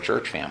also to our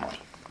church family.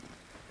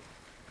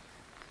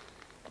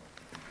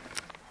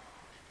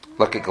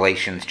 Look at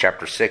Galatians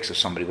chapter 6 if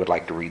somebody would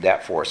like to read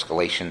that for us.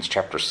 Galatians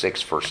chapter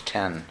 6, verse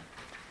 10.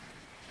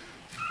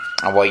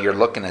 And while you're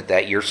looking at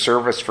that, your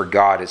service for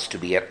God is to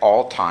be at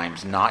all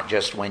times, not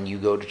just when you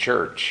go to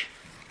church.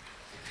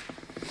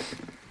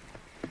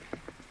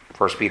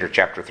 1 Peter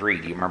chapter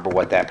 3, do you remember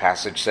what that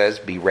passage says?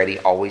 Be ready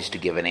always to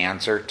give an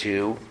answer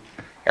to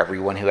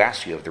everyone who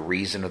asks you of the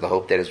reason of the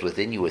hope that is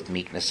within you with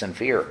meekness and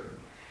fear.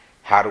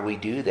 How do we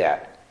do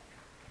that?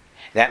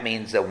 That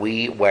means that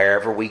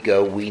wherever we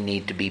go, we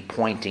need to be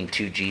pointing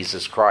to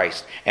Jesus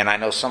Christ. And I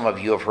know some of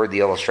you have heard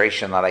the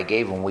illustration that I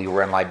gave when we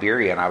were in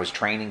Liberia, and I was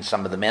training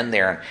some of the men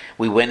there, and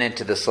we went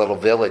into this little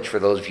village, for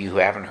those of you who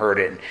haven't heard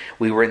it, and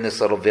we were in this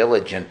little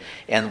village,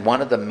 and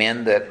one of the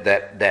men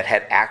that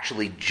had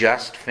actually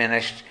just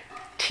finished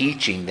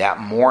teaching that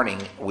morning,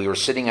 we were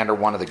sitting under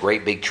one of the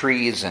great big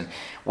trees, and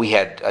we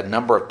had a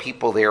number of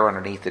people there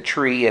underneath the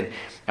tree, and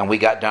we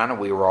got done, and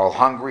we were all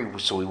hungry,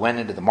 so we went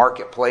into the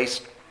marketplace.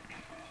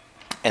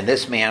 And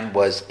this man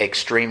was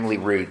extremely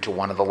rude to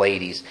one of the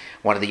ladies.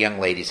 One of the young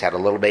ladies had a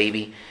little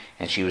baby,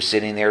 and she was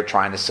sitting there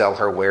trying to sell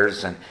her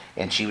wares,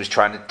 and she was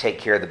trying to take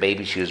care of the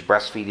baby. She was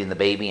breastfeeding the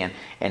baby,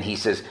 and he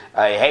says,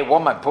 hey,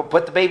 woman,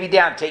 put the baby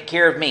down, take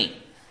care of me.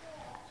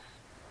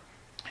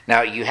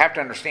 Now, you have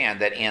to understand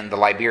that in the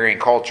Liberian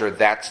culture,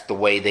 that's the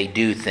way they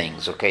do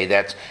things,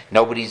 okay?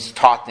 Nobody's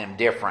taught them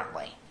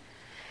differently.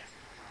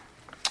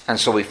 And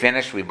so we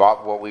finished, we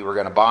bought what we were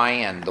going to buy,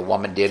 and the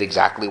woman did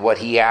exactly what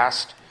he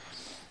asked.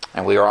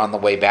 And we were on the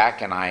way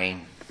back, and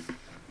I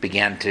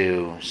began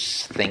to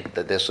think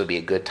that this would be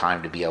a good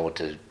time to be able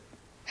to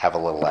have a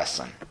little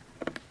lesson.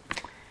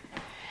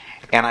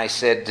 And I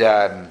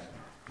said,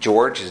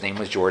 George, his name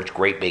was George,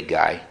 great big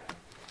guy.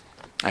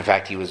 In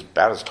fact, he was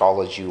about as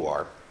tall as you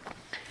are.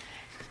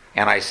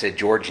 And I said,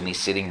 George, and he's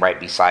sitting right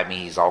beside me.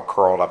 He's all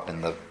curled up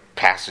in the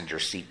passenger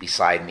seat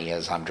beside me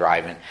as I'm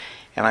driving.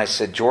 And I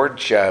said,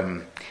 George,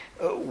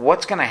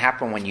 what's going to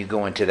happen when you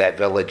go into that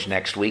village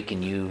next week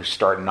and you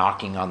start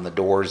knocking on the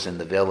doors in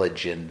the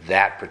village and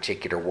that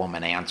particular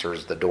woman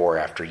answers the door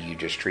after you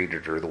just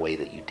treated her the way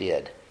that you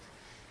did?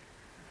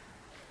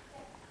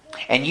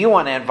 And you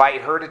want to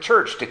invite her to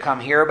church to come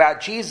hear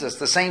about Jesus,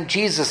 the same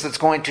Jesus that's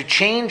going to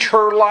change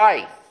her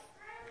life.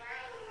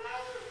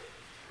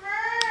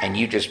 And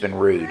you've just been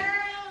rude.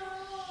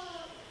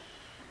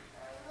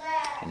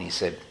 And he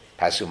said,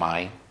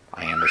 Pasumai,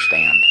 I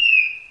understand.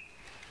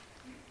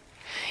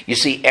 You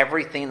see,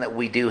 everything that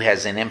we do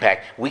has an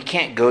impact. We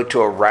can't go to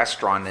a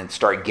restaurant and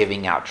start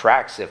giving out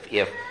tracts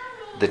if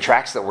the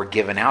tracts that we're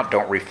giving out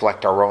don't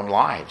reflect our own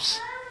lives.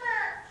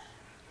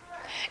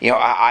 You know,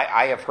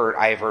 I have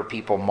heard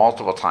people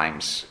multiple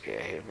times.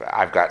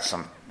 I've got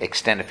some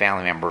extended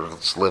family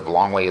members live a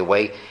long way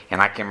away,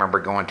 and I can remember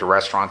going to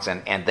restaurants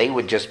and they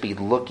would just be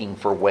looking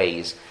for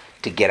ways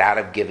to get out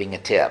of giving a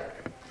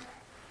tip,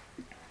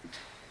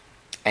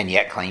 and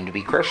yet claim to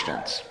be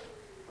Christians.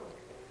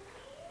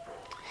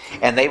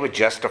 And they would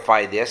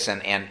justify this,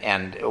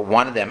 and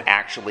one of them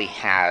actually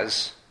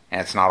has,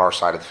 and it's not our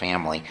side of the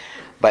family,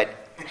 but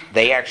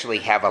they actually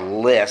have a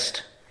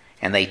list,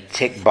 and they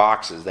tick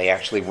boxes. They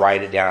actually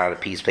write it down on a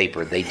piece of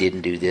paper. They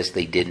didn't do this,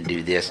 they didn't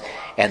do this.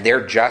 And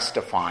they're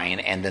justifying,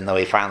 and then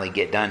they finally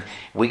get done.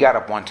 We got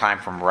up one time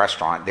from a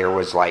restaurant. There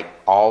was like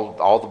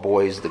all the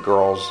boys, the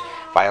girls,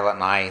 Violet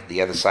and I,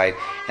 the other side,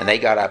 and they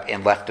got up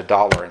and left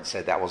 $1 and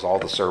said that was all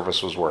the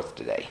service was worth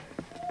today.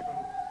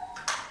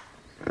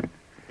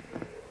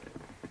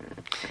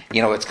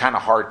 You know, it's kind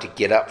of hard to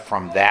get up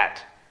from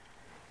that,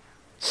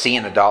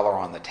 seeing $1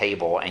 on the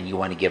table, and you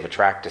want to give a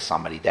tract to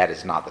somebody. That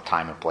is not the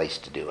time and place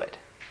to do it.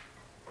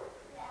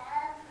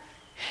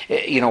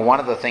 You know, one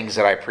of the things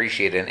that I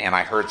appreciate, and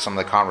I heard some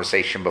of the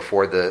conversation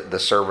before the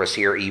service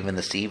here, even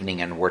this evening,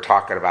 and we're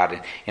talking about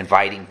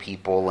inviting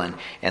people, and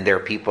there are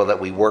people that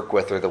we work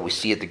with or that we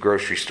see at the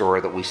grocery store,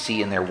 or that we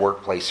see in their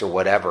workplace or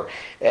whatever.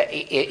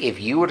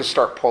 If you were to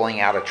start pulling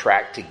out a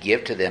tract to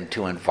give to them,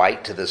 to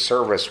invite to the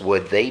service,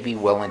 would they be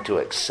willing to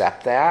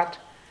accept that?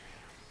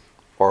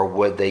 Or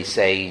would they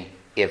say,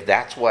 if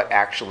that's what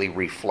actually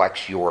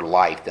reflects your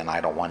life, then I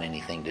don't want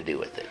anything to do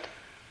with it?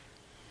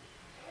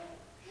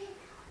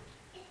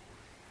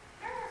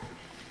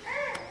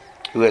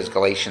 Who has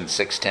Galatians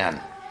 6:10?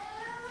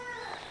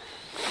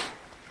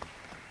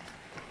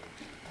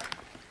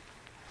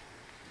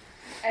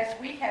 As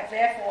we have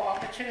therefore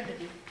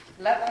opportunity,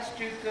 let us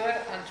do good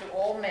unto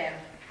all men,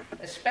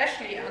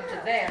 especially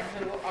unto them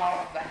who are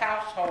of the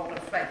household of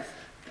faith.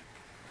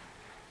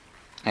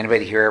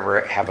 Anybody here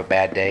ever have a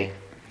bad day?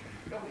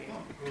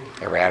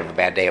 Ever have a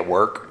bad day at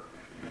work?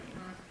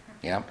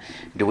 Yeah.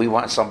 Do we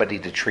want somebody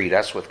to treat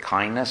us with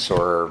kindness,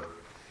 or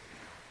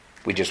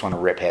we just want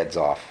to rip heads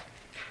off?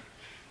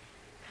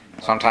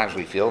 Sometimes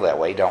we feel that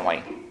way, don't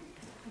we?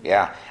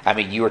 Yeah. I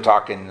mean, you were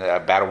talking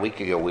about a week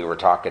ago, we were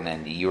talking,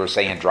 and you were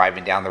saying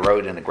driving down the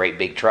road in a great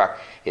big truck,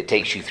 it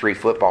takes you 3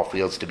 football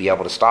fields to be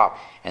able to stop.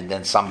 And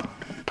then some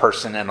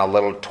person in a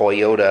little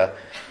Toyota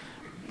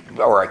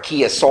or a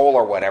Kia Soul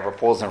or whatever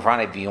pulls in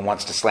front of you and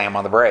wants to slam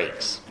on the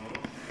brakes.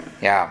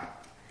 Yeah.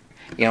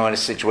 You know, in a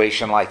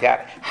situation like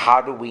that,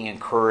 how do we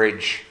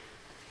encourage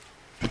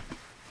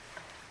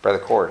Brother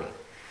Corey?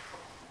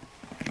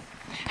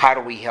 How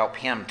do we help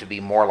him to be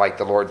more like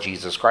the Lord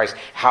Jesus Christ?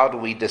 How do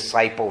we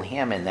disciple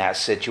him in that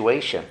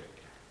situation?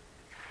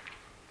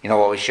 You know,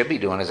 what we should be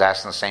doing is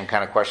asking the same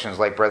kind of questions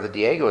like Brother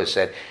Diego has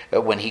said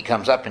when he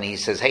comes up and he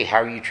says, hey,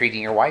 how are you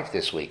treating your wife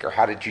this week? Or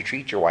how did you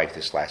treat your wife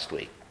this last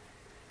week?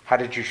 How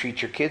did you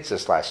treat your kids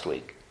this last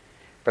week?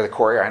 Brother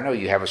Corey, I know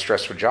you have a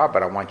stressful job,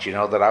 but I want you to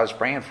know that I was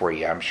praying for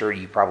you. I'm sure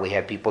you probably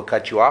had people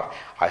cut you off.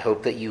 I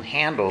hope that you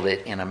handled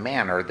it in a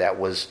manner that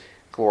was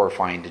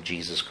glorifying to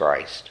Jesus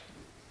Christ.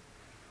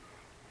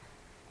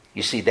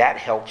 You see, that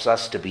helps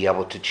us to be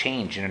able to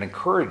change, and it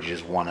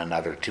encourages one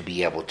another to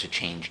be able to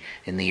change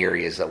in the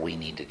areas that we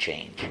need to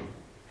change.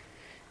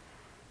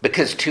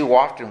 Because too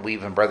often,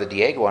 even Brother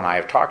Diego and I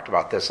have talked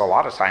about this, a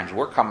lot of times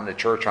we're coming to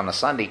church on a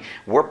Sunday,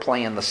 we're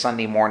playing the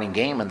Sunday morning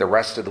game, and the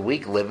rest of the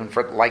week living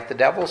for like the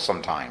devil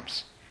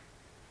sometimes.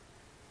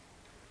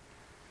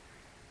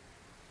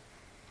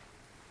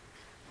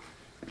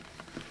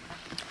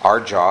 Our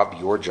job,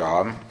 your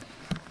job,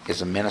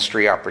 is a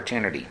ministry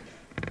opportunity.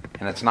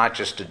 And it's not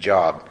just a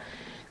job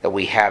that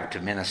we have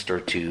to minister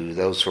to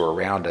those who are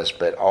around us,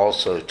 but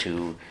also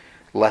to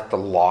let the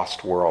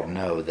lost world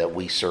know that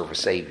we serve a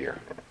Savior.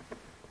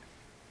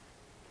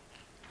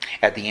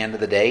 At the end of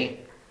the day,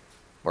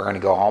 we're going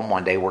to go home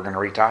one day, we're going to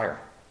retire.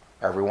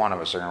 Every one of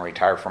us are going to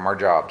retire from our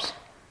jobs.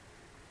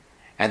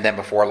 And then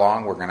before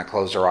long, we're going to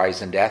close our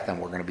eyes in death, and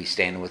we're going to be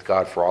standing with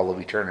God for all of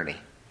eternity.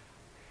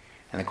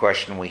 And the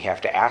question we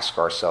have to ask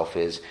ourselves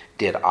is,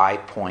 did I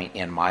point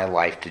in my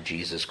life to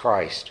Jesus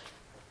Christ?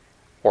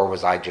 Or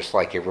was I just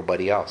like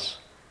everybody else?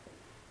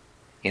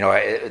 You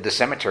know, the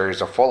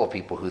cemeteries are full of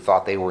people who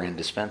thought they were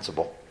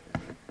indispensable.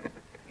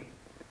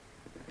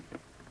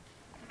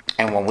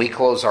 And when we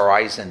close our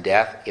eyes in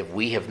death, if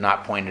we have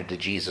not pointed to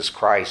Jesus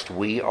Christ,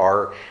 we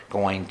are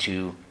going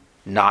to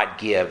not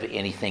give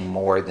anything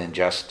more than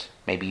just,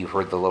 maybe you've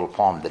heard the little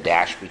poem, the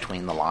dash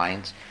between the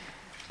lines.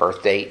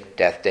 Birth date,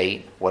 death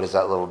date, what does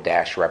that little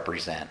dash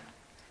represent?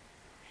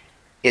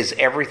 Is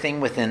everything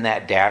within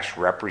that dash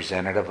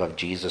representative of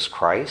Jesus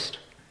Christ?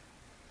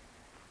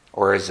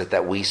 Or is it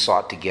that we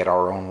sought to get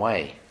our own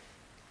way?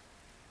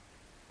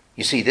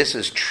 You see, this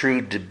is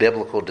true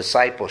biblical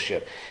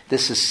discipleship.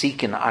 This is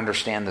seeking to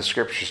understand the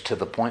Scriptures to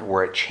the point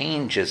where it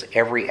changes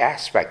every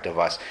aspect of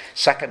us.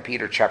 2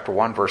 Peter chapter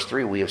 1, verse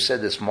 3, we have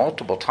said this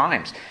multiple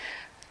times.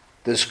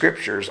 The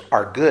Scriptures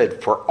are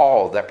good for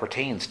all that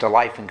pertains to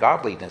life and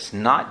godliness,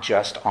 not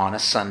just on a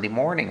Sunday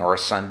morning or a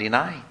Sunday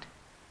night.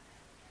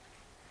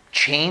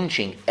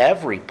 Changing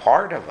every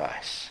part of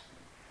us.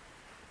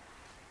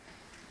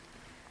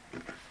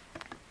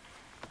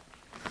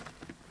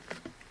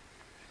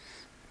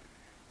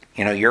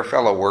 You know, your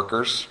fellow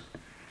workers,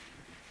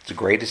 it's the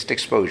greatest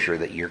exposure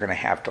that you're going to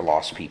have to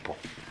lost people.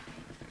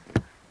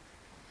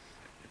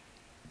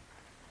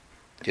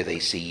 Do they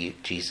see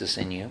Jesus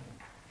in you?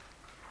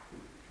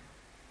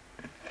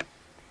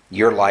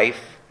 Your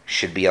life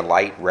should be a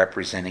light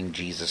representing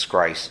Jesus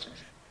Christ.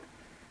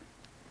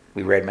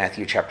 We read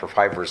Matthew chapter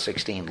 5, verse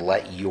 16,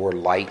 let your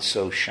light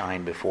so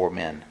shine before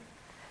men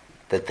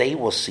that they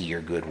will see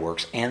your good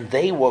works and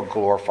they will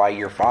glorify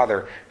your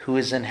Father who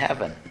is in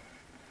heaven.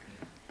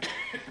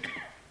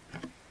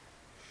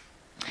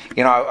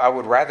 You know, I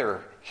would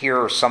rather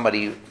hear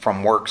somebody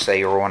from work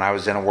say, or when I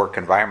was in a work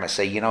environment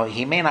say, you know,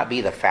 he may not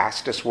be the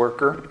fastest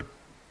worker,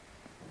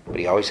 but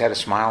he always had a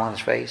smile on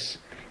his face.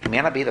 He may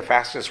not be the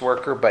fastest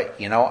worker,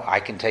 but, you know, I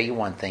can tell you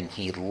one thing,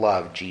 he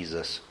loved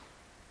Jesus.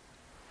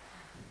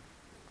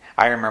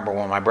 I remember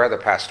when my brother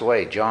passed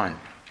away, John,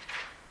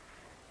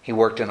 he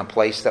worked in a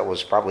place that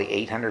was probably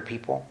 800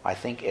 people, I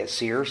think, at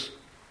Sears.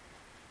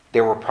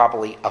 There were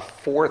probably a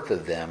fourth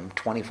of them,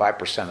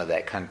 25% of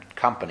that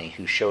company,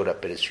 who showed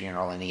up at his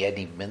funeral, and he hadn't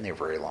even been there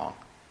very long.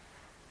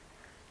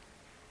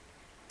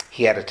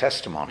 He had a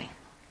testimony.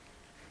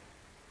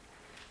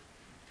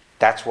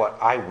 That's what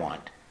I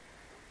want,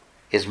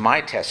 is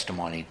my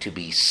testimony to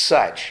be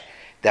such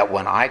that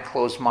when I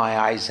close my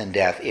eyes in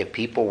death, if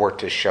people were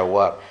to show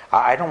up,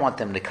 I don't want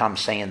them to come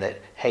saying that,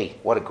 hey,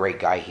 what a great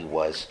guy he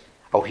was.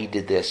 Oh, he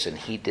did this and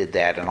he did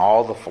that and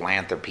all the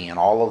philanthropy and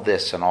all of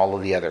this and all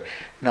of the other.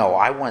 No,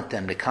 I want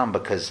them to come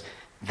because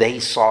they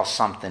saw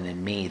something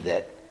in me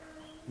that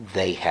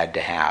they had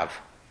to have.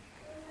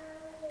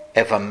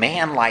 If a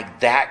man like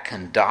that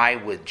can die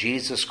with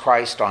Jesus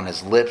Christ on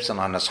his lips and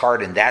on his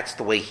heart, and that's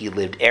the way he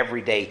lived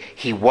every day,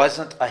 he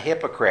wasn't a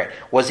hypocrite.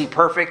 Was he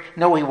perfect?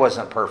 No, he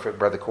wasn't perfect,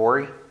 Brother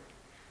Corey.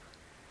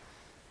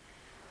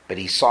 But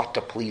he sought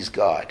to please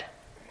God.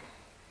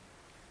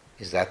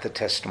 Is that the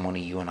testimony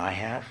you and I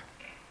have?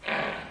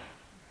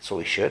 So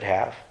we should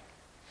have.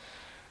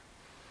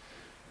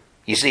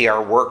 You see,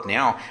 our work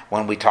now,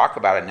 when we talk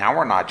about it, now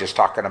we're not just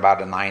talking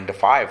about a 9 to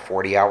 5,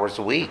 40 hours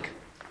a week.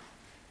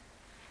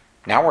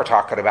 Now we're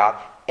talking about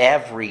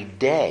every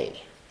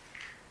day.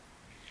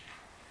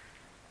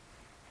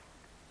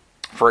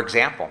 For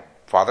example,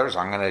 fathers,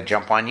 I'm going to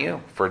jump on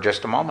you for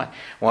just a moment.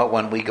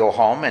 When we go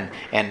home,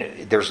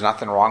 and there's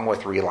nothing wrong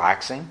with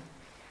relaxing.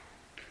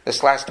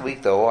 This last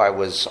week, though, I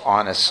was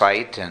on a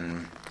site,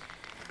 and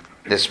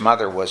this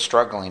mother was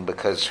struggling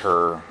because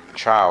her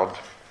child,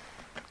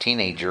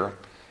 teenager,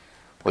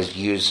 was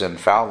using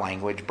foul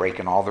language,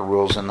 breaking all the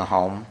rules in the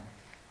home.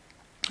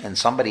 And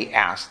somebody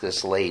asked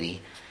this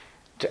lady,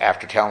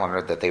 after telling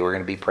her that they were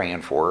going to be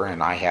praying for her,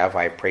 and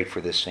I prayed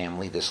for this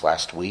family this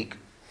last week.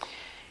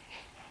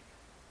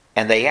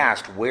 And they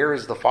asked, where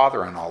is the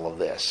father in all of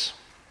this?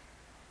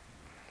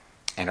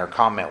 And her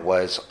comment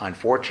was,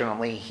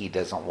 unfortunately, he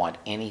doesn't want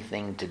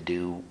anything to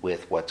do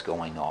with what's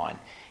going on.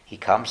 He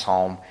comes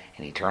home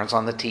and he turns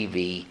on the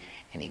TV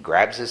and he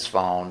grabs his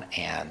phone,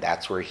 and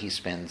that's where he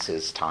spends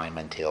his time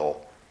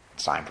until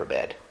it's time for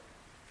bed.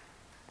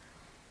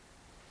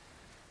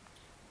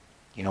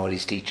 You know what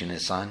he's teaching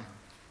his son?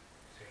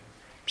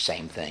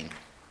 Same thing.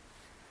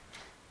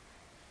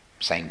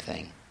 Same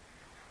thing.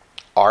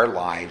 Our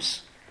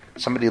lives,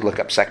 somebody look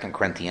up 2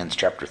 Corinthians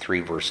chapter 3,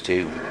 verse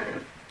 2.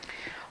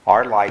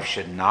 Our life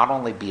should not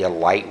only be a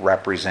light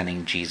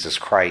representing Jesus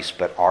Christ,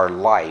 but our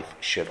life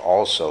should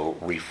also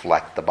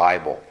reflect the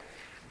Bible.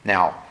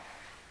 Now,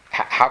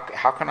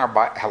 how can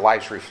our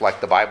lives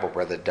reflect the Bible,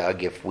 Brother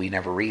Doug, if we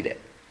never read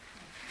it?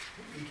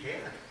 You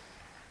can.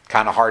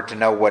 Kind of hard to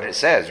know what it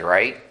says,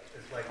 right?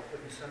 It's like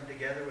putting some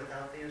together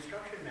without the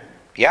instruction manual.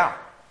 Yeah.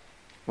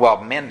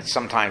 Well, men,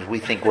 sometimes we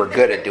think we're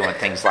good at doing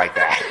things like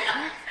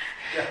that.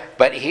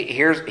 But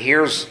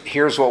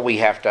here's what we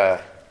have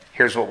to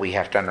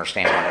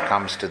understand when it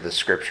comes to the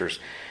Scriptures.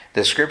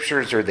 The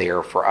Scriptures are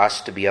there for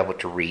us to be able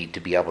to read, to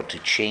be able to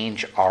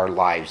change our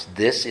lives.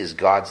 This is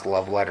God's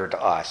love letter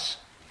to us.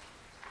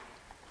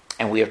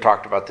 And we have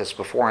talked about this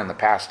before in the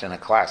past in a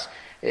class.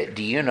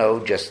 Do you know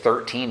just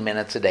 13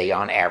 minutes a day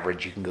on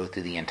average you can go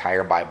through the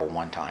entire Bible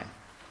one time?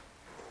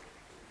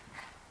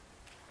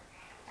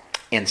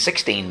 In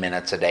 16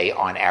 minutes a day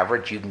on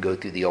average you can go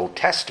through the Old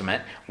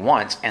Testament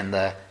once and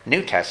the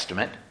New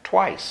Testament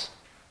twice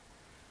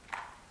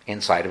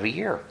inside of a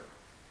year.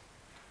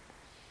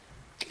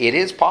 It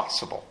is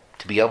possible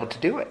to be able to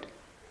do it.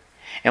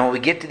 And when we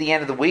get to the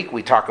end of the week,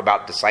 we talk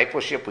about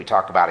discipleship, we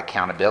talk about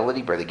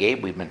accountability. Brother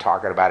Gabe, we've been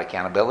talking about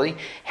accountability.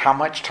 How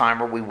much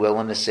time are we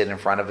willing to sit in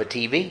front of a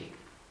TV?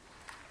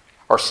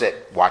 Or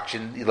sit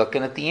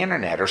looking at the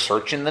internet, or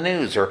searching the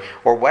news, or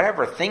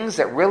whatever. Things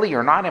that really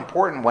are not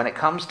important when it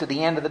comes to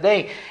the end of the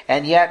day,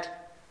 and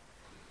yet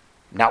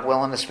not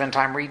willing to spend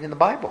time reading the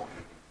Bible.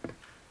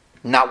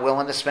 Not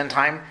willing to spend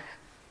time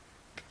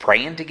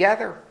praying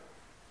together.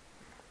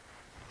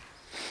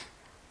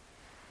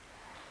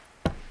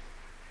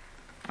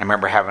 I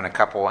remember having a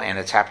couple, and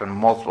it's happened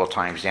multiple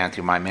times down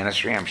through my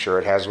ministry. I'm sure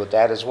it has with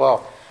that as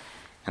well.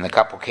 And the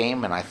couple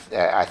came, and I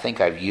think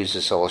I've used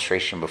this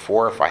illustration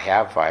before. If I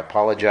have, I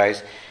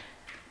apologize.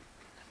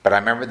 But I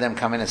remember them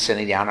coming and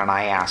sitting down, and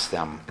I asked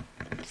them,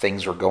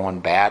 things were going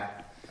bad.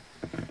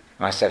 And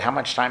I said, how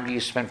much time do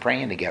you spend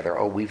praying together?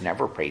 Oh, we've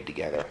never prayed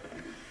together.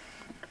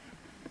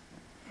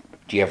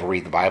 Do you ever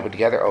read the Bible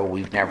together? Oh,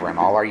 we've never. In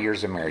all our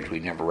years of marriage,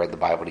 we've never read the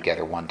Bible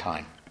together one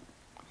time.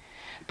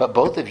 But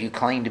both of you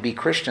claim to be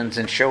Christians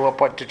and show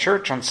up to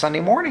church on Sunday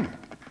morning.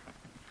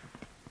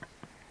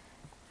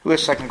 Who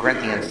has 2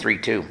 Corinthians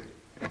 3:2?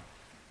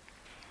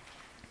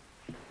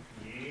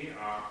 Ye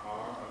are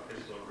our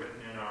epistle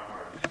written in our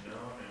hearts,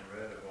 known and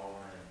read of all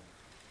men.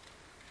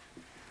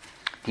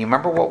 Do you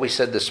remember what we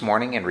said this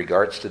morning in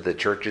regards to the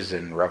churches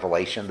in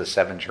Revelation, the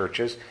 7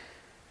 churches?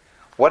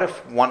 What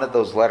if one of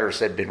those letters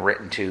had been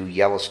written to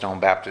Yellowstone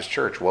Baptist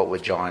Church? What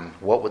would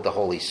the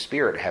Holy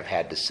Spirit have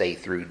had to say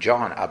through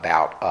John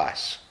about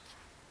us?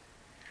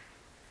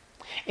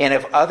 And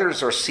if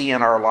others are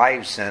seeing our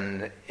lives,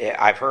 and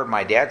I've heard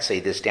my dad say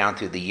this down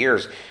through the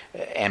years,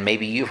 and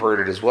maybe you've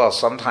heard it as well,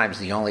 sometimes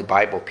the only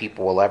Bible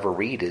people will ever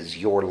read is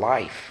your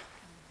life.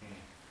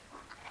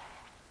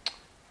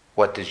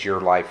 What does your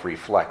life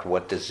reflect?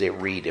 What does it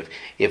read?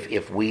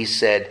 If we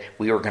said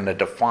we were going to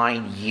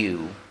define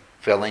you,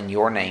 fill in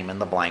your name in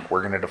the blank,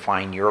 we're going to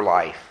define your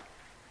life.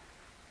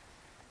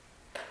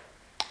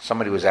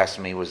 Somebody was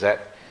asking me, was that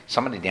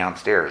somebody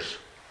downstairs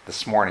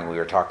this morning? We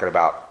were talking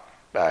about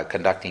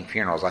conducting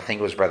funerals. I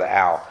think it was Brother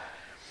Al.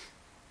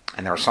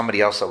 And there was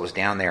somebody else that was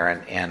down there,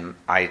 and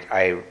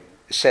I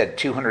said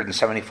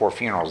 274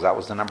 funerals. That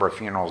was the number of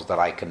funerals that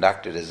I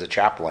conducted as a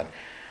chaplain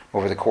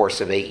over the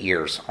course of 8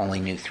 years. Only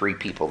knew 3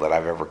 people that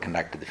I've ever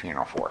conducted the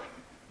funeral for.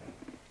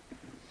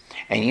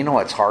 And you know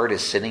what's hard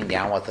is sitting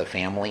down with a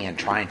family and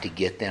trying to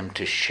get them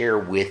to share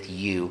with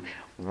you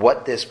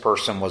what this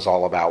person was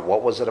all about.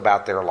 What was it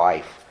about their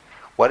life?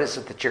 What is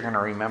it that you're going to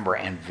remember?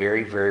 And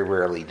very, very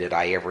rarely did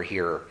I ever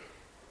hear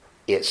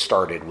it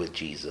started with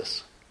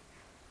Jesus.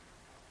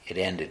 It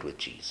ended with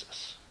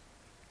Jesus.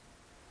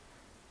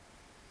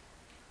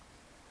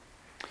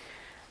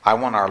 I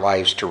want our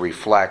lives to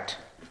reflect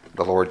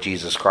the Lord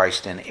Jesus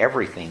Christ in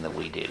everything that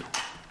we do.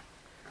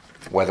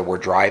 Whether we're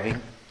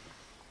driving,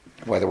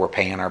 whether we're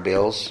paying our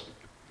bills,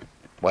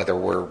 whether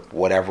we're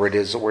whatever it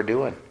is that we're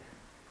doing.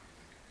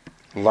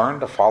 Learn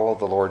to follow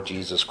the Lord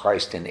Jesus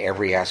Christ in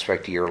every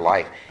aspect of your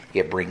life.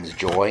 It brings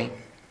joy.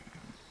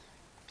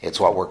 It's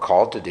what we're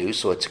called to do,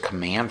 so it's a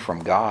command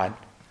from God.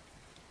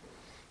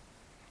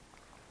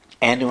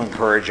 And to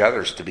encourage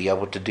others to be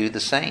able to do the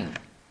same.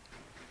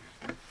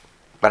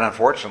 But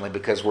unfortunately,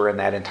 because we're in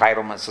that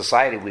entitlement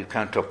society, we've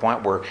come to a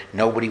point where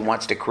nobody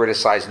wants to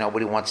criticize,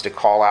 nobody wants to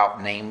call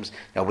out names,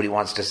 nobody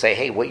wants to say,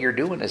 hey, what you're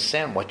doing is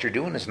sin, what you're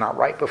doing is not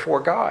right before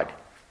God.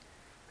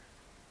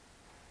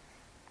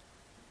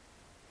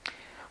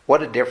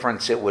 What a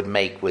difference it would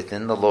make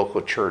within the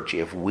local church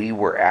if we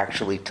were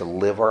actually to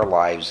live our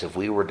lives, if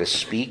we were to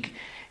speak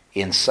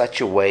in such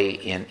a way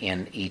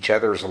in each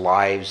other's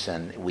lives,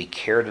 and we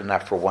cared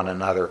enough for one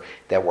another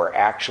that we're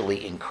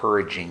actually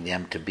encouraging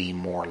them to be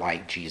more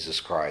like Jesus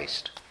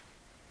Christ.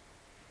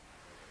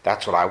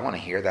 That's what I want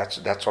to hear.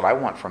 That's what I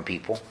want from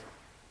people.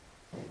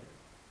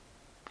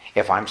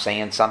 If I'm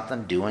saying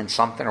something, doing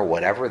something, or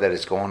whatever that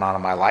is going on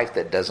in my life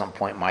that doesn't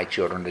point my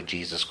children to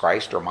Jesus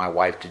Christ, or my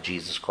wife to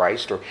Jesus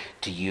Christ, or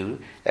to you,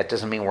 that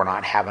doesn't mean we're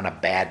not having a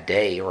bad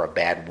day or a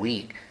bad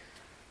week.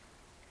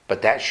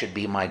 But that should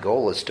be my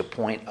goal, is to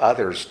point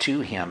others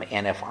to Him.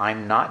 And if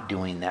I'm not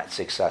doing that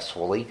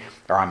successfully,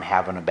 or I'm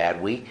having a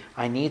bad week,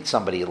 I need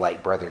somebody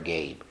like Brother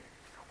Gabe,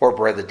 or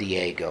Brother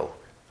Diego,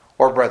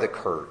 or Brother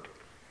Kurt,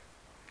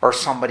 or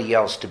somebody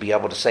else to be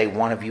able to say,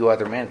 one of you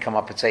other men come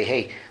up and say,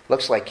 hey,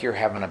 looks like you're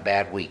having a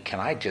bad week. Can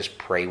I just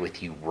pray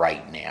with you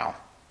right now?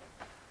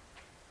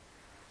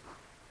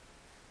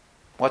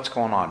 What's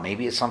going on?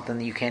 Maybe it's something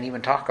that you can't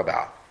even talk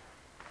about.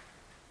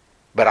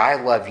 But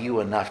I love you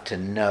enough to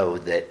know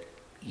that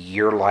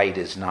your light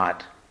is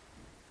not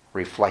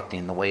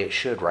reflecting the way it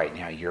should right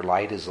now. Your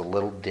light is a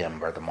little dim,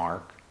 Brother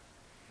Mark.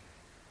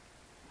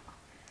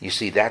 You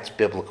see, that's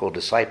biblical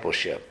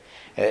discipleship.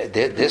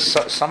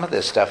 Some of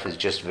this stuff is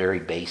just very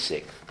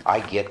basic. I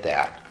get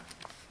that.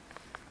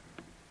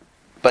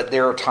 But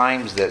there are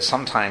times that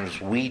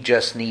sometimes we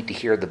just need to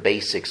hear the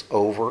basics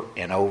over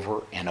and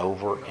over and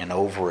over and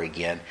over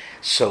again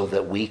so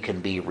that we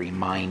can be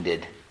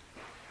reminded.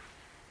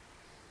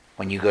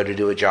 When you go to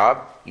do a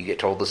job, you get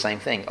told the same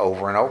thing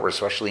over and over,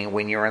 especially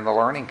when you're in the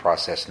learning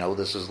process. No,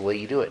 this is the way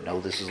you do it. No,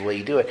 this is the way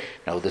you do it.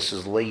 No, this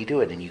is the way you do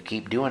it. And you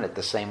keep doing it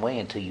the same way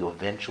until you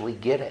eventually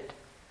get it.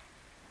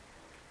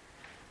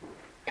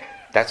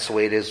 That's the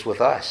way it is with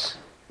us.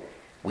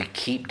 We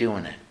keep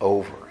doing it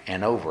over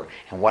and over.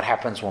 And what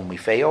happens when we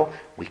fail?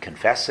 We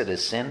confess it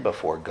as sin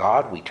before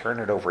God. We turn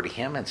it over to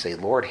Him and say,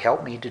 Lord,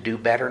 help me to do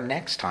better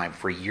next time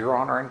for your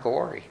honor and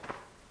glory.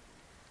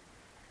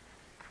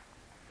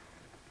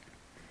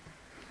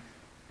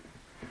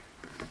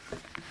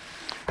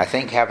 I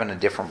think having a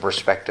different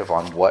perspective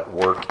on what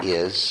work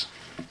is,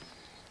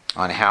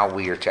 on how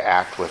we are to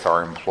act with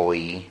our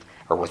employee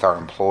or with our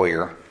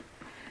employer,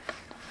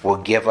 will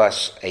give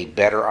us a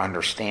better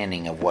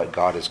understanding of what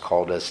God has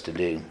called us to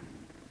do.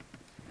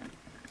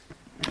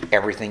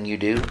 Everything you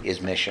do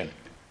is mission.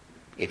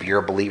 If you're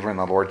a believer in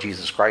the Lord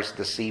Jesus Christ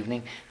this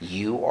evening,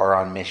 you are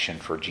on mission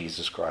for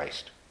Jesus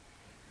Christ.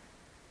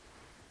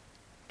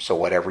 So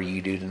whatever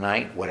you do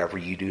tonight, whatever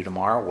you do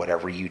tomorrow,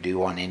 whatever you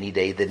do on any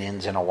day that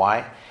ends in a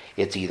Y,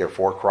 it's either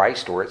for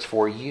Christ or it's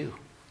for you.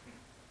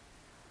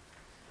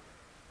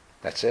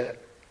 That's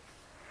it.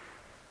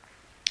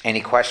 Any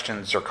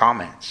questions or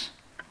comments?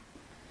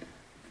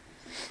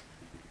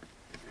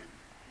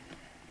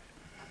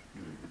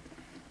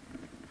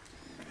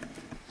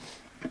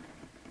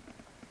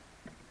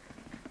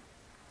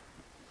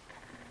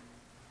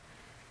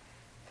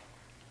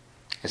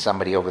 Is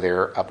somebody over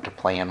there up to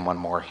playing one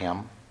more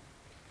hymn?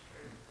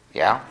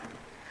 Yeah?